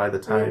because by the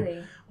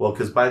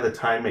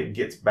time it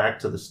gets back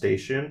to the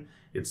station,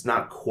 it's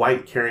not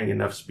quite carrying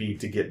enough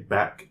speed to get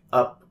back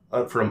up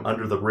from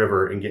under the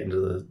river and get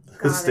into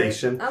the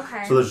station.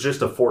 Okay. So there's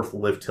just a fourth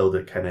lift hill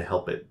to kind of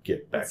help it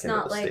get back it's into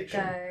not the like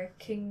station.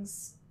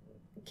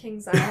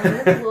 King's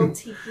Island, little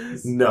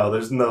tikis. No,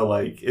 there's no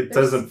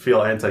doesn't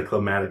feel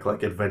anticlimactic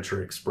like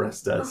Adventure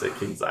Express does at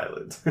King's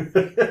Island.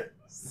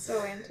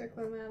 So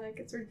anticlimactic,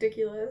 it's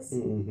ridiculous.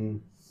 Mm-hmm.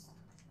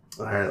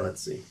 All right,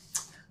 let's see.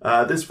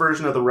 This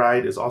version of the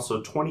ride is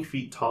also 20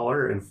 feet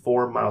taller and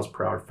 4 miles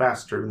per hour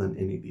faster than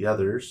any of the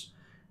others.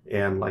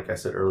 And like I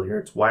said earlier,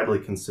 it's widely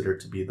considered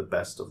to be the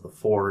best of the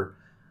 4,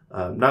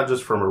 not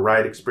just from a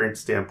ride experience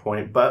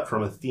standpoint, but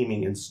from a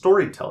theming and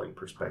storytelling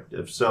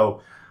perspective.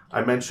 So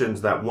I mentioned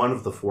that one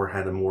of the 4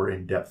 had a more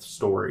in-depth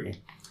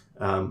story.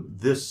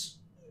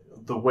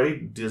 The way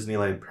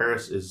Disneyland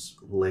Paris is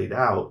laid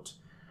out,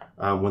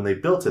 when they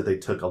built it, they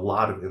took a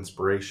lot of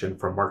inspiration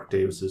from Marc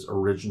Davis's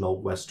original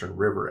Western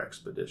River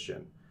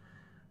expedition.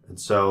 And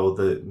so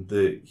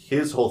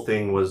his whole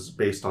thing was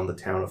based on the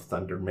town of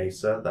Thunder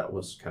Mesa. That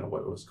was kind of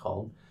what it was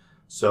called.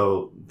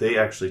 So they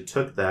actually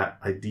took that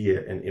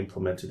idea and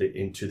implemented it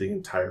into the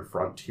entire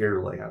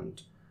frontier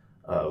land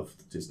of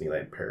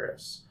Disneyland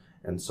Paris.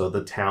 And so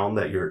the town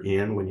that you're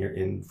in when you're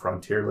in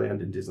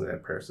Frontierland in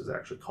Disneyland Paris is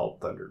actually called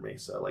Thunder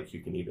Mesa. Like,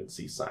 you can even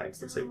see signs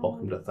that say,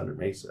 "Welcome to Thunder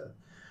Mesa."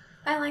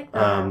 I like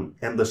that.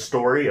 And the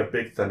story of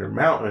Big Thunder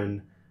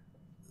Mountain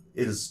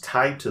is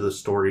tied to the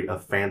story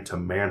of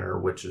Phantom Manor,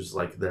 which is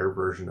like their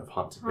version of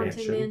Haunted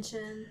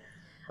Mansion.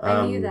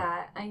 I knew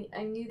that.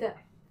 I knew that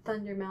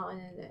Thunder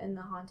Mountain and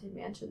the Haunted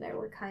Mansion there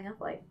were kind of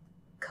like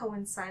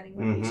coinciding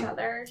with each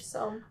other.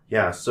 So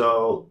yeah.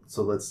 So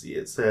let's see.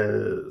 It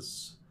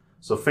says,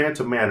 so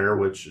Phantom Manor,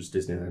 which is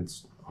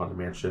Disneyland's Haunted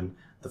Mansion.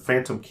 The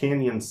Phantom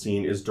Canyon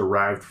scene is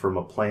derived from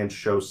a planned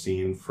show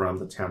scene from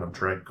the town of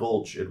Dry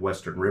Gulch in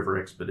Western River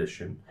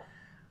Expedition.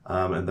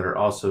 And there are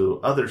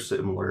also other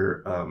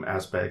similar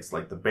aspects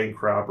like the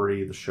bank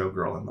robbery, the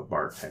showgirl, and the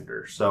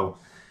bartender. So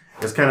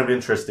it's kind of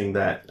interesting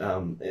that,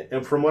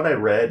 and from what I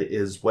read,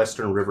 is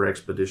Western River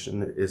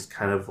Expedition is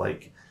kind of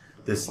like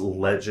this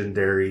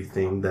legendary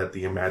thing that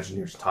the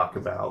Imagineers talk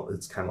about.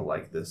 It's kind of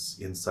like this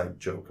inside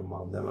joke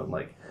among them. I'm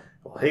like,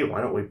 well, hey,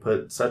 why don't we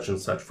put such and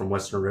such from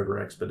Western River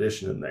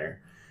Expedition in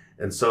there?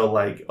 And so,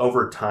 like,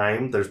 over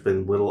time, there's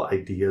been little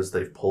ideas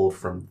they've pulled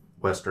from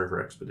Western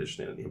River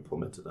Expedition and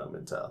implemented them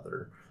into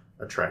other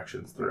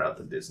attractions throughout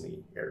the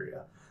Disney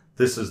area.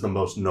 This is the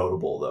most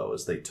notable, though,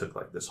 is they took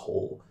like this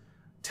whole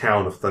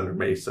town of Thunder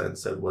Mesa and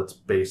said, let's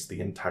base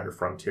the entire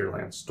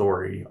Frontierland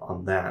story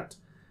on that.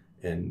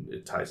 And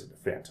it ties into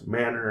Phantom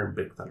Manor and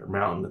Big Thunder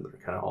Mountain, and they're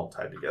kind of all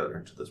tied together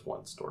into this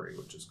one story,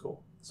 which is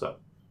cool.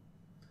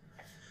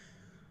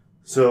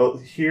 So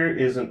here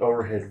is an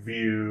overhead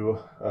view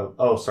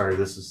of,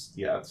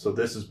 so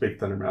this is Big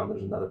Thunder Mountain.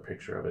 There's another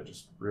picture of it,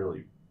 just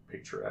really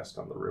picturesque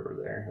on the river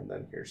there. And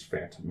then here's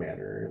Phantom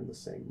Manor in the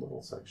same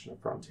little section of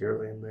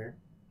Frontierland there.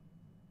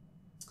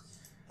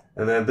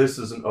 And then this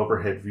is an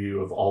overhead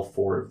view of all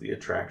 4 of the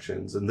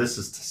attractions. And this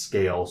is to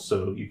scale,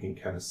 so you can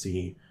kind of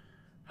see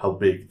how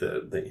big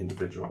the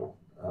individual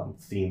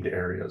themed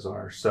areas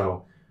are.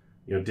 So,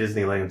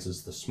 Disneyland's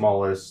is the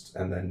smallest,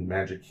 and then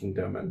Magic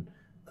Kingdom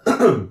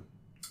and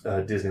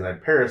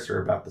Disneyland Paris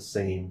are about the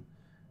same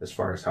as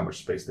far as how much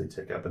space they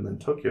take up. And then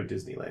Tokyo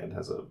Disneyland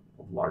has a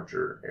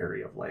larger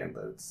area of land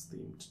that it's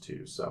themed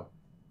to. So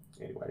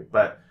anyway,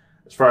 but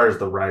as far as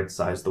the ride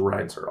size, the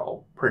rides are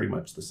all pretty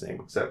much the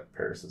same, except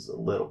Paris is a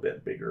little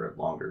bit bigger and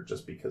longer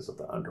just because of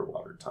the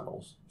underwater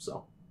tunnels.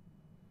 So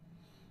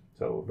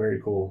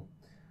very cool.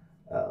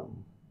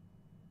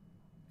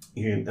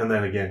 And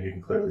then again, you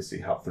can clearly see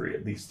how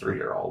these three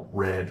are all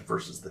red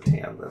versus the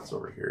tan that's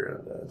over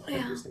here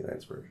in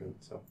Disneyland's version.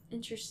 So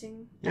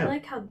interesting. Yeah. I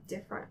like how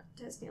different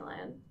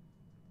Disneyland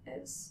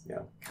is. Yeah.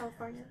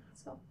 California.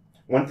 So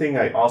one thing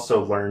I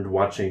also learned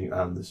watching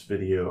this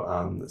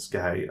video, this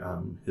guy,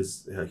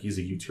 he's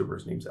a YouTuber.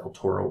 His name's El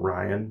Toro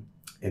Ryan,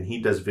 and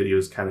he does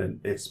videos kind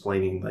of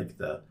explaining like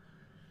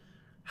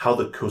how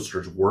the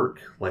coasters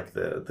work, like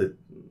the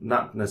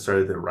not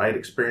necessarily the ride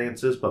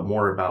experiences, but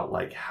more about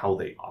like how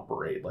they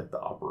operate, like the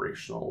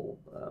operational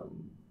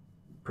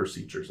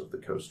procedures of the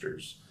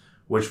coasters,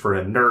 which for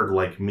a nerd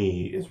like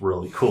me is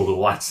really cool to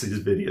watch these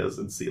videos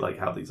and see like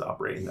how these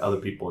operate. And other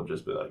people would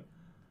just be like,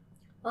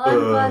 well, I'm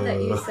glad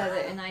that you said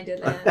it and I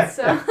didn't.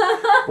 So.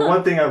 But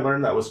one thing I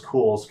learned that was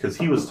cool is because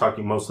he was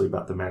talking mostly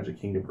about the Magic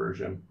Kingdom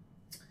version.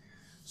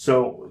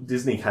 So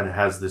Disney kind of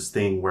has this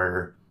thing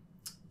where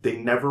they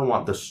never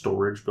want the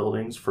storage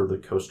buildings for the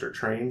coaster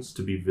trains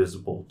to be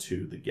visible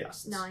to the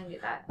guests. No, I knew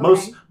that.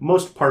 Okay.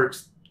 Most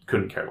parks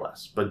couldn't care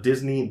less, but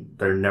Disney,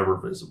 they're never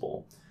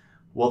visible.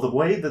 Well, the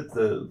way that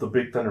the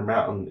Big Thunder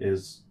Mountain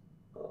is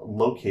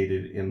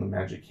located in the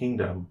Magic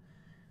Kingdom,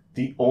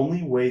 the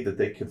only way that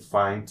they could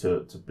find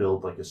to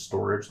build like a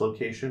storage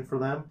location for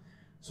them.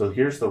 So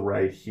here's the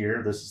ride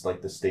here. This is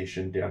like the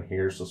station down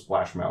here. So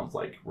Splash Mountain's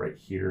like right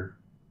here.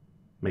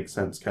 Makes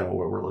sense kind of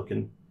where we're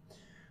looking.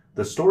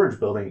 The storage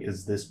building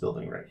is this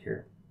building right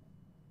here.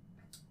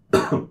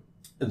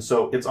 And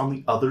so it's on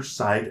the other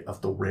side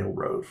of the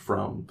railroad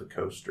from the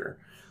coaster.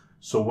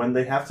 So when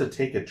they have to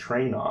take a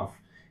train off,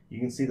 you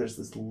can see there's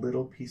this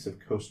little piece of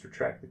coaster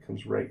track that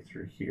comes right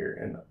through here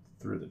and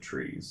through the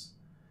trees.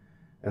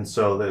 And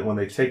so that when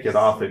they take it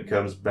off, it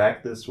comes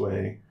back this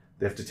way.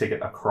 They have to take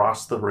it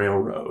across the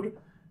railroad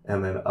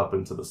and then up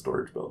into the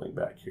storage building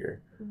back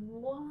here.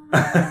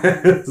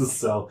 What?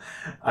 So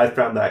I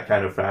found that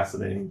kind of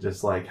fascinating,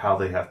 just like how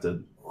they have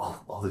to,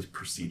 all these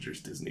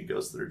procedures Disney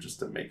goes through just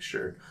to make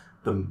sure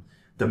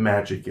the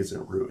magic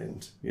isn't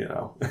ruined, you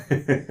know.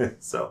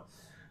 So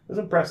it was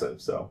impressive.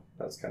 So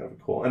that's kind of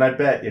cool. And I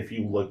bet if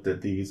you looked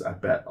at these, I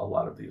bet a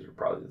lot of these are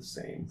probably the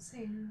same.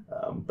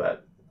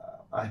 But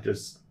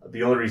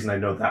the only reason I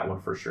know that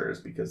one for sure is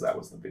because that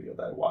was the video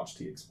that I watched.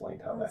 He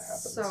explained how that happened.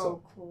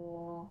 So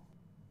cool.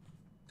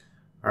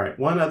 All right.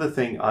 One other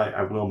thing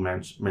I will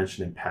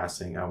mention in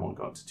passing, I won't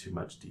go into too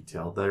much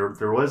detail.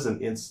 There was an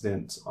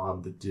incident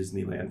on the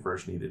Disneyland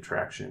version of the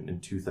attraction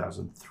in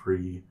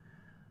 2003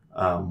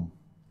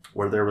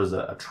 where there was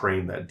a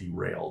train that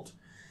derailed.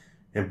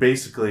 And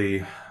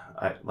basically,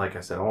 like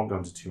I said, I won't go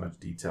into too much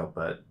detail,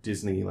 but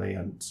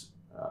Disneyland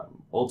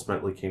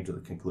ultimately came to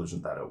the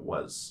conclusion that it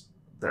was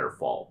their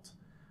fault.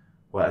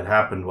 What had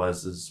happened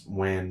is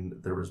when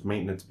there was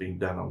maintenance being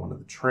done on one of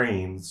the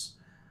trains,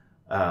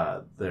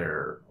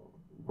 there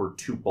were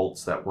two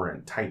bolts that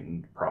weren't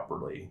tightened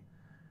properly.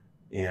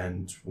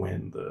 And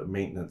when the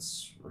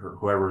maintenance or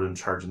whoever was in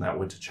charge of that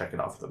went to check it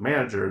off with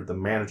the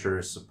manager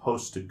is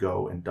supposed to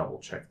go and double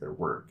check their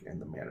work,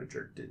 and the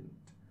manager didn't.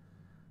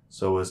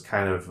 So it was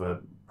kind of a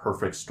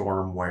perfect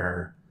storm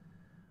where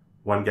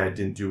one guy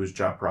didn't do his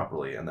job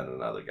properly and then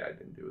another guy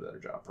didn't do their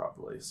job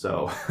properly.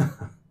 So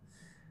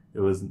it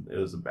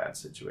was a bad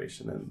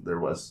situation, and there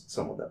was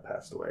someone that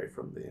passed away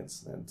from the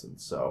incident. And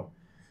so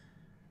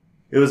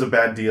it was a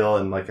bad deal.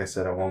 And like I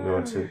said, I won't go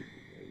into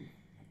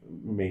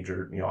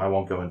I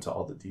won't go into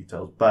all the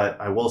details, but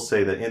I will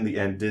say that in the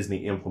end,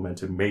 Disney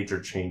implemented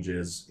major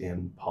changes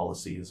in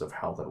policies of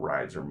how the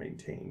rides are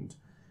maintained.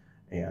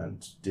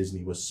 And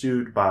Disney was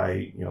sued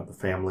by, the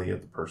family of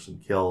the person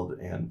killed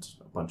and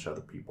a bunch of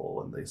other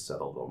people, and they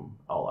settled them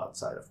all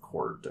outside of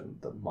court,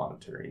 and the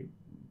monetary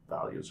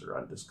values are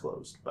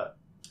undisclosed. But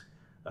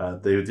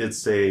they did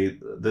say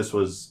this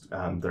was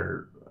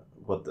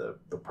what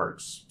the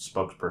park's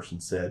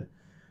spokesperson said.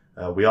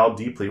 We all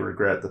deeply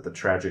regret that the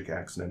tragic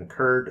accident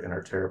occurred and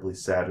are terribly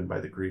saddened by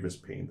the grievous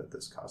pain that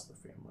this caused the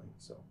family.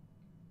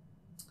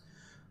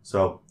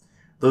 So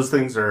those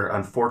things are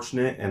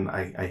unfortunate, and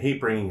I hate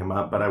bringing them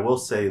up, but I will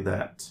say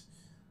that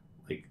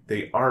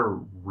they are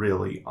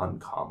really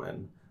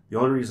uncommon. The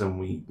only reason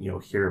we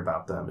hear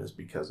about them is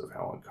because of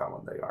how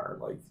uncommon they are.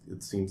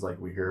 It seems like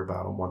we hear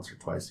about them once or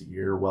twice a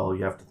year. Well,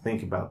 you have to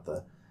think about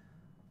the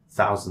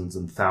thousands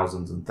and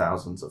thousands and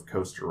thousands of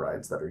coaster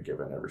rides that are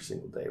given every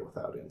single day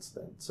without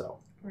incident. So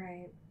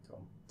right.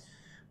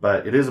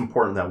 But it is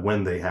important that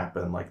when they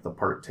happen, the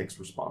park takes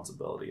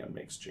responsibility and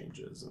makes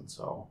changes. And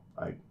so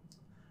I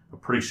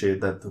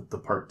appreciate that the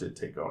park did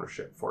take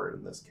ownership for it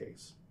in this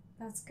case.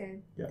 That's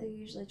good. Yeah. They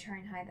usually try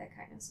and hide that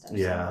kind of stuff.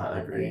 Yeah,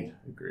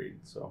 agreed.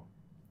 So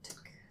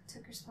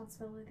took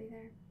responsibility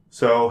there.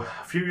 So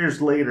a few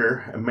years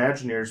later,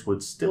 Imagineers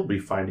would still be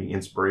finding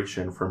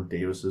inspiration from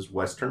Davis's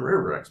Western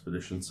River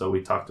expedition. So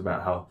we talked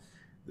about how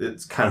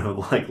it's kind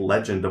of like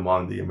legend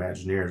among the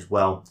Imagineers.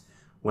 Well,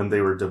 when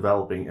they were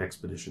developing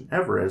Expedition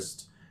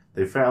Everest,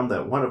 they found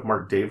that one of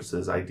Marc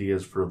Davis's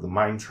ideas for the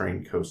mine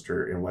train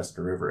coaster in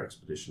Western River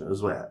Expedition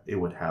was that it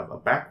would have a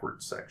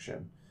backwards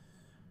section.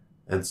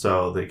 And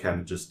so they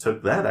kind of just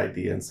took that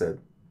idea and said,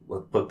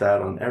 let's put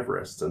that on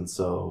Everest. And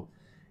so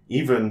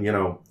even,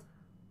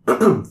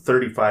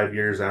 35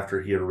 years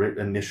after he had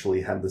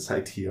initially had this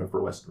idea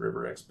for Western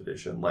River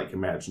Expedition,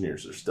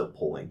 Imagineers are still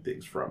pulling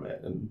things from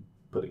it and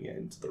putting it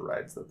into the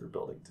rides that they're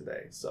building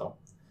today. So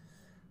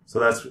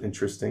that's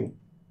interesting.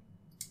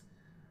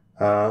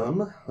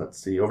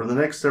 Let's see. Over the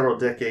next several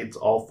decades,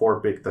 all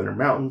 4 Big Thunder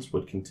Mountains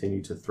would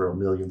continue to throw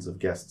millions of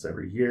guests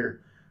every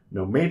year.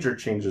 No major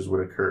changes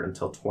would occur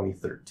until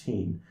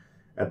 2013.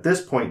 At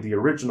this point, the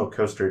original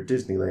coaster at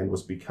Disneyland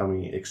was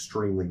becoming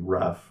extremely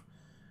rough.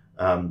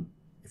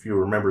 If you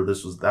remember,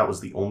 that was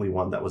the only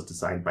one that was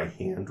designed by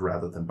hand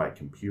rather than by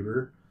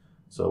computer.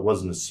 So it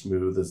wasn't as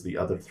smooth as the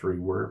other 3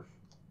 were.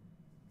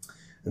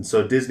 And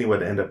so Disney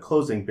would end up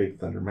closing Big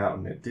Thunder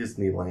Mountain at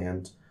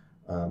Disneyland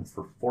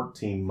for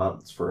 14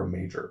 months for a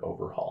major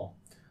overhaul.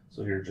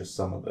 So here are just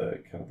some of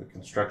the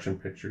construction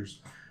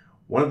pictures.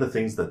 One of the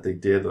things that they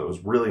did that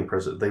was really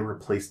impressive, they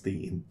replaced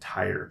the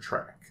entire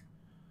track.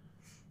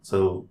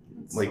 So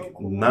cool.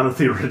 None of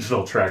the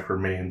original track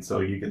remained. So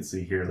you can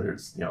see here,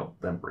 there's,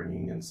 them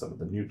bringing in some of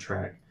the new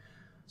track.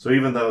 So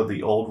even though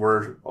the old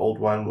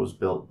one was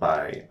built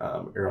by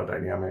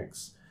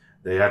Aerodynamics,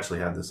 they actually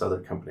had this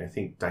other company, I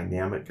think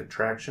Dynamic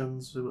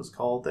Attractions it was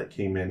called, that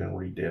came in and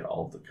redid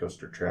all of the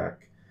coaster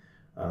track.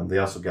 They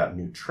also got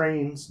new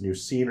trains, new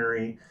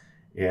scenery,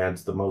 and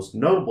the most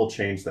notable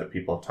change that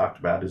people have talked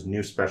about is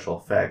new special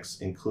effects,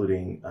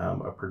 including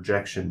a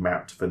projection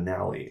mapped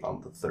finale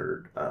on the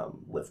 3rd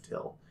lift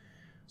hill.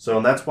 So,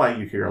 and that's why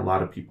you hear a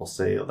lot of people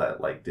say that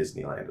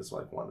Disneyland is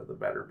one of the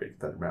better Big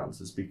Thunder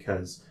Mountains, is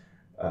because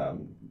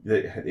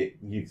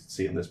You can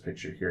see in this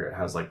picture here, it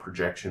has like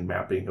projection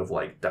mapping of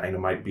like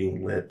dynamite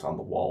being lit on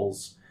the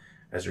walls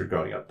as you're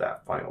going up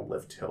that final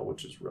lift hill,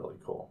 which is really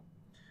cool.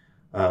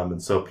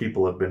 And so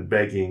people have been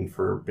begging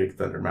for Big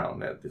Thunder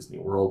Mountain at Disney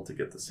World to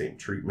get the same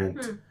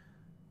treatment.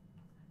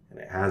 And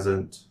it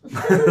hasn't.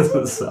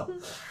 So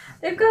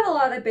they've got a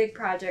lot of big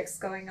projects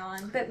going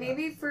on, but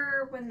maybe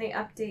for when they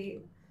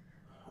update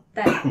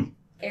that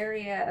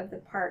area of the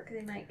park,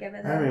 they might give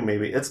it I mean,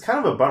 maybe. It's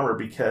kind of a bummer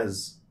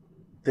because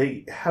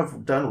they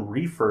have done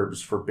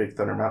refurbs for Big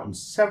Thunder Mountain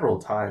several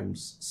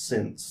times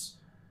since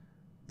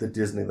the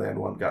Disneyland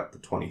one got the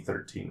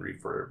 2013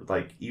 refurb.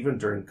 Like, even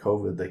during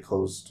COVID, they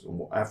closed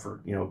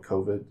after,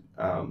 COVID,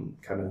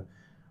 kind of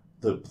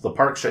the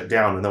park shut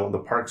down, and then when the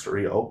parks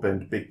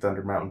reopened, Big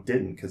Thunder Mountain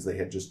didn't because they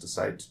had just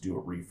decided to do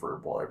a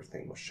refurb while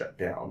everything was shut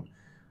down.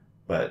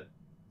 But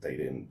they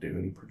didn't do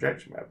any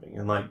projection mapping.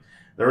 And like,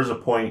 there was a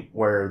point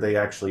where they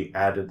actually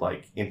added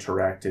like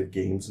interactive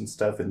games and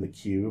stuff in the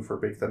queue for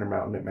Big Thunder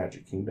Mountain at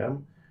Magic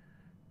Kingdom,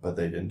 but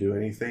they didn't do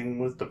anything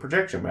with the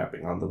projection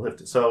mapping on the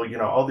lift. So,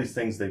 all these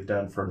things they've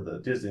done for the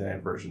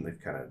Disneyland version,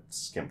 they've kind of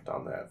skimped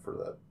on that for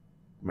the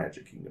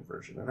Magic Kingdom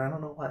version. And I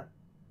don't know why.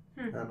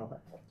 I don't know why.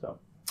 So,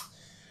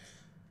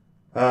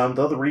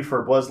 though the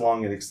refurb was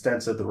long and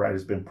extensive, the ride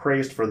has been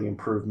praised for the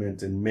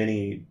improvement, and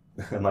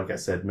like I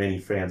said, many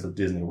fans of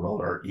Disney World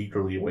are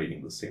eagerly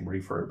awaiting the same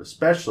refurb,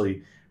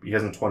 especially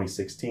because in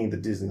 2016, the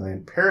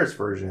Disneyland Paris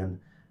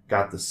version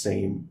got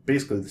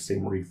basically the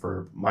same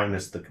refurb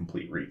minus the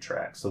complete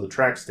retrack. So the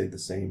track stayed the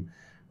same,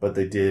 but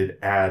they did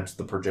add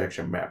the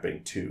projection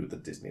mapping to the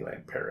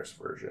Disneyland Paris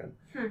version.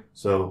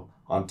 So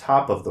on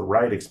top of the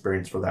ride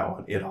experience for that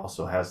one, it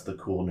also has the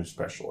cool new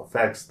special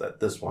effects that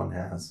this one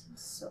has.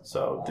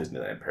 So cool.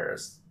 Disneyland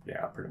Paris,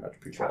 pretty much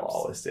people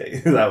always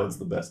say that one's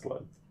the best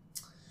one.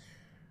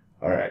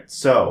 All right,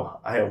 so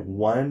I have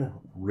one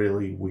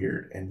really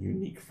weird and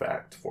unique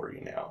fact for you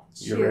now.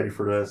 You ready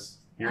for this?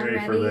 I'm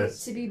ready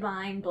to be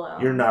mind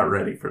blown. You're not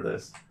ready for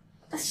this.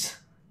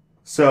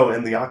 So,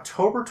 in the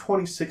October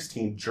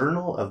 2016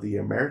 Journal of the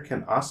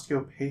American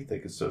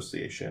Osteopathic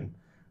Association,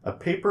 a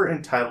paper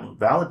entitled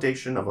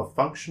Validation of a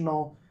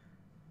Functional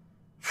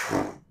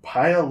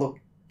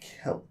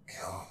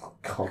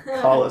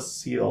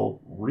Coliceal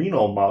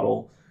Renal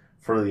Model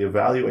for the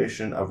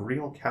Evaluation of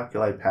Renal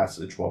Calculi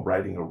Passage While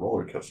Riding a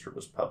Roller Coaster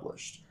was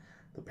published.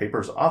 The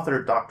paper's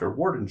author, Dr.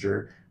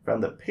 Wardinger,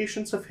 found that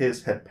patients of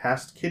his had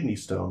passed kidney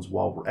stones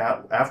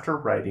after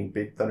riding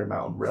Big Thunder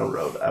Mountain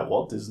Railroad at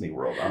Walt Disney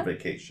World on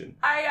vacation.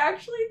 I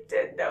actually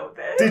did know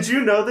this. Did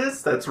you know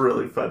this? That's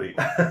really funny.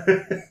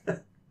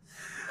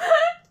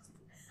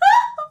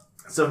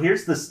 So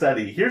here's the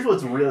study. Here's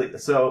what's really...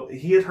 So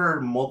he had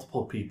heard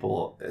multiple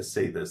people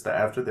say this, that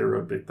after they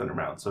rode Big Thunder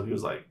Mountain. So he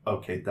was like,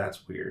 okay,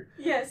 that's weird.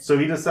 Yes. So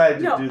he decided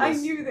to do this. I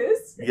knew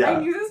this. Yeah. I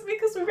knew this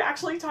because we've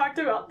actually talked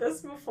about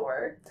this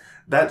before.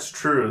 That's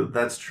true.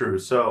 That's true.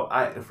 So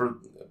for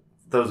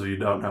those of you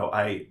who don't know,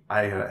 I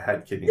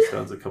had kidney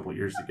stones a couple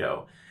years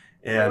ago.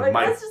 And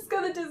let's just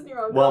go to Disney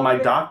World. Well, my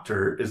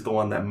doctor is the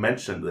one that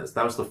mentioned this.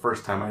 That was the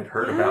first time I'd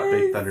heard about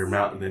Big Thunder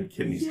Mountain and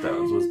kidney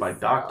stones. Was my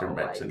doctor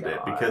mentioned it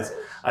because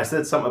I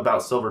said something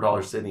about Silver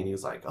Dollar City, and he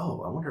was like,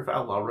 "Oh, I wonder if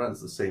Outlaw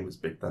Run's the same as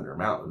Big Thunder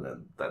Mountain,"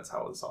 and that's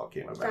how this all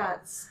came about.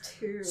 That's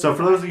too. So,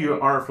 for those of you who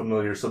aren't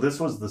familiar, so this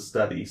was the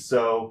study.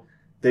 So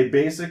they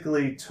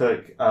basically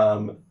took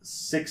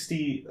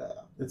 60.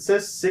 It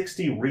says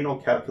 60 renal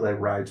calculi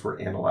rides were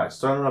analyzed.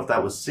 So I don't know if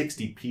that was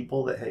 60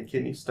 people that had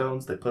kidney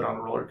stones they put on a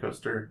roller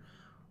coaster,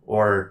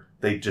 or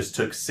they just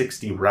took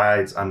 60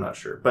 rides. I'm not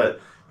sure.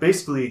 But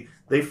basically,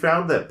 they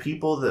found that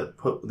people that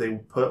put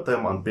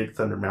them on Big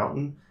Thunder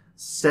Mountain,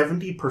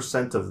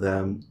 70% of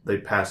them, they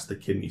passed the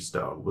kidney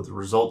stone, with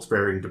results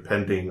varying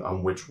depending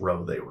on which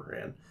row they were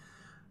in.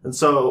 And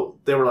so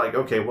they were like,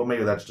 okay, well,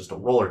 maybe that's just a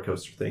roller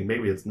coaster thing.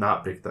 Maybe it's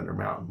not Big Thunder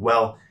Mountain.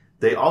 Well,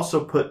 they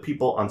also put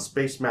people on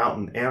Space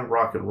Mountain and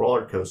Rock and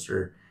Roller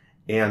Coaster,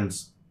 and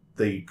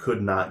they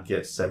could not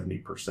get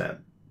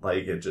 70%.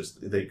 Like,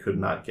 they could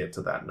not get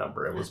to that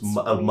number. It was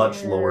a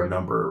much lower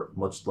number,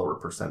 much lower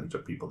percentage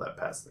of people that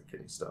passed the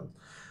kidney stone.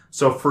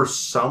 So for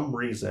some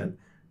reason,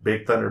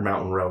 Big Thunder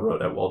Mountain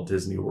Railroad at Walt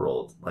Disney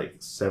World, like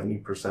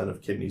 70%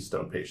 of kidney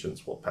stone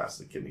patients will pass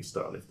the kidney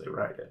stone if they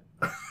ride it.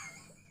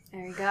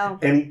 There you go.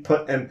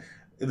 And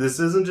this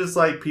isn't just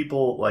like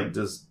people like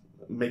just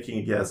making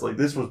a guess. Like,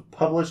 this was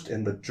published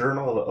in the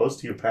Journal of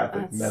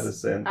Osteopathic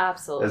Medicine.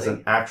 Absolutely. As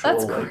an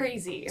actual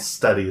crazy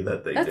study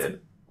that they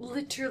did.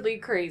 Literally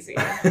crazy.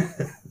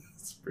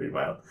 It's pretty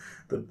wild.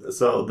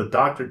 So the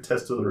doctor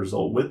tested the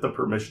result with the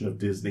permission of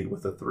Disney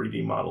with a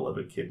 3D model of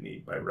a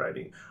kidney by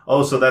writing.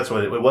 Oh, so that's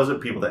what it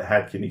wasn't people that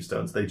had kidney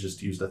stones. They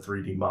just used a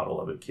 3D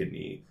model of a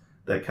kidney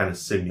that kind of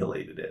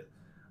simulated it.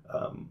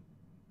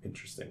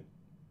 Interesting.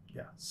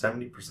 Yeah,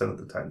 70% of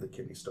the time the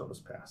kidney stone was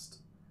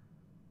passed.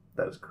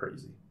 That is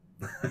crazy.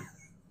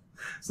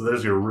 So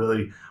there's your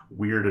really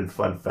weird and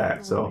fun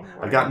fact. So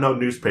I got no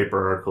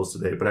newspaper articles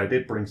today, but I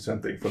did bring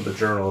something from the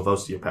Journal of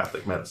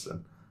Osteopathic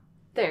Medicine.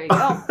 There you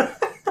go.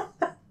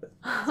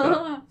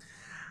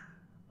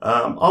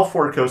 All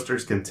 4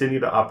 coasters continue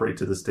to operate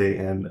to this day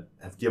and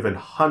have given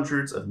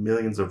hundreds of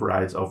millions of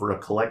rides over a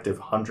collective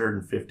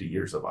 150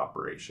 years of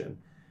operation.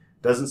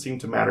 Doesn't seem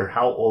to matter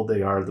how old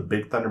they are, the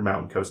Big Thunder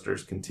Mountain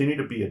coasters continue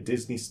to be a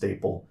Disney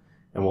staple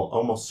and will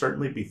almost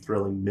certainly be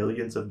thrilling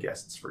millions of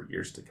guests for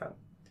years to come.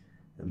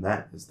 And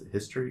that is the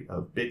history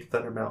of Big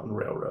Thunder Mountain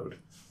Railroad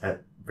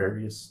at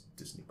various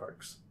Disney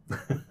parks.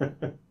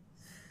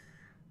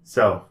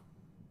 So,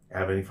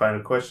 have any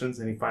final questions?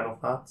 Any final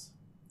thoughts?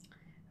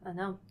 I don't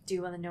know. Do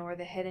you want to know where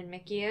the hidden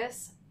Mickey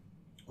is?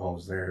 Oh,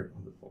 is there?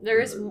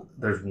 There's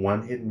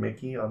one hidden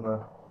Mickey on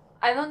the...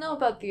 I don't know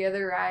about the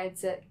other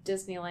rides at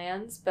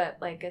Disneyland's, but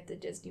like at the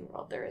Disney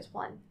World, there is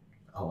one.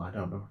 Oh, I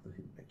don't know where the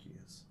hidden Mickey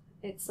is.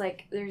 It's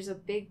like there's a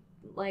big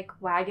like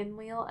wagon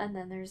wheel, and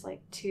then there's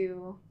like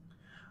 2.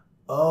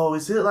 Oh,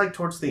 is it like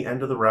towards the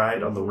end of the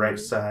ride on the right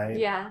side?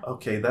 Yeah.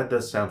 Okay, that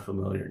does sound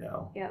familiar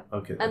now. Yep.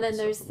 Okay. And then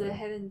there's the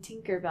hidden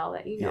Tinkerbell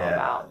that you know yeah,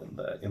 about.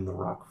 in the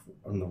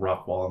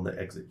rock wall on the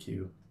exit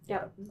queue.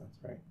 Yep. Yeah, that's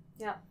right.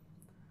 Yep.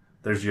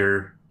 There's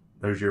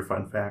your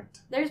fun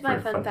fact. There's my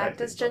For fun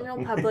fact. As info.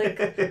 general public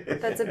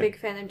that's a big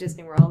fan of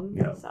Disney World.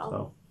 Yeah.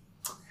 So.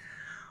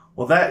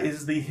 Well, that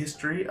is the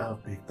history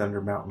of Big Thunder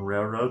Mountain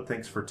Railroad.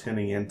 Thanks for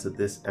tuning in to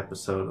this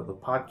episode of the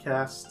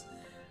podcast.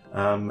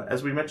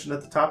 As we mentioned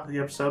at the top of the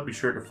episode, be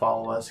sure to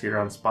follow us here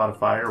on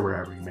Spotify or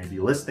wherever you may be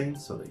listening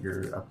so that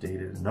you're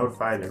updated and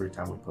notified every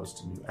time we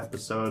post a new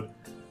episode.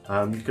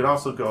 You could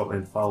also go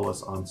and follow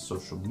us on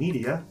social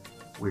media.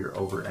 We're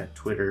over at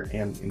Twitter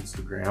and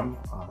Instagram.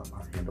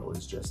 Our handle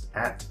is just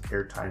at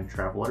Airtime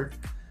Traveler.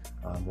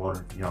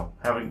 We're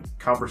having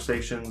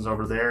conversations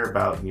over there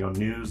about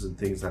news and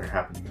things that are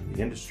happening in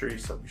the industry.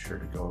 So be sure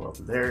to go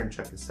over there and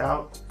check us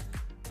out.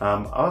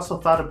 I also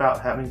thought about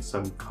having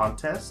some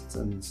contests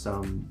and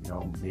some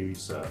maybe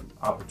some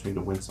opportunity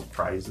to win some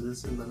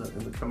prizes in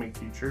the coming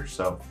future.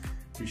 So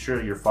be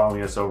sure you're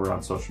following us over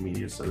on social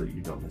media so that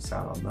you don't miss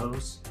out on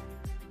those.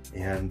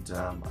 And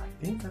I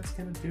think that's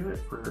going to do it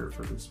for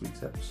this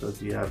week's episode.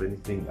 Do you have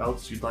anything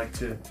else you'd like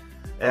to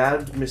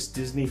add, Miss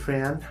Disney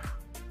fan?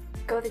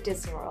 Go to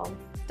Disney World.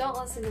 Don't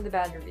listen to the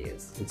bad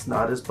reviews. It's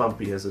not as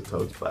bumpy as a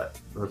toad's butt,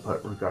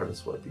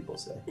 regardless of what people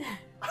say.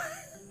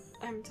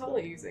 I'm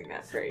totally using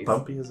that phrase.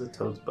 Bumpy as a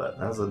toad's butt.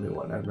 That was a new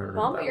one. I've never heard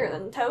Bumpier that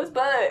than Toad's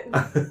butt.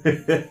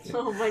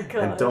 Oh my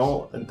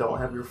gosh. And don't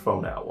have your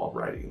phone out while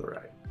riding the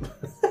ride.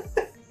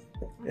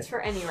 It's for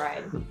any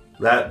ride.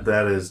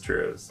 That is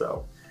true.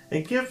 So,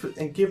 and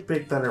give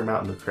Big Thunder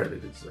Mountain the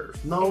credit it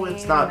deserves. No,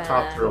 it's not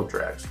Top Thrill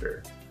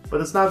Dragster,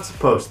 but it's not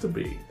supposed to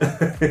be.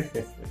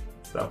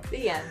 So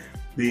the end.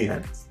 The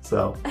end.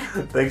 So,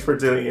 thanks for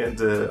tuning in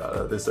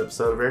to this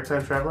episode of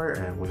Airtime Traveler,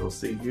 and we will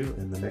see you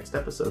in the next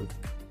episode.